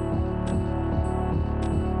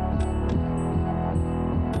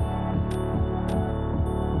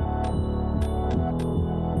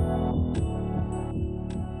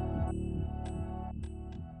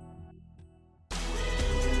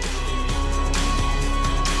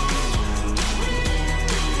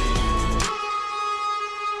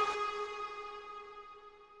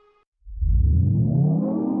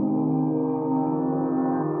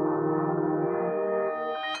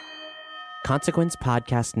 Consequence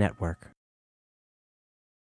Podcast Network.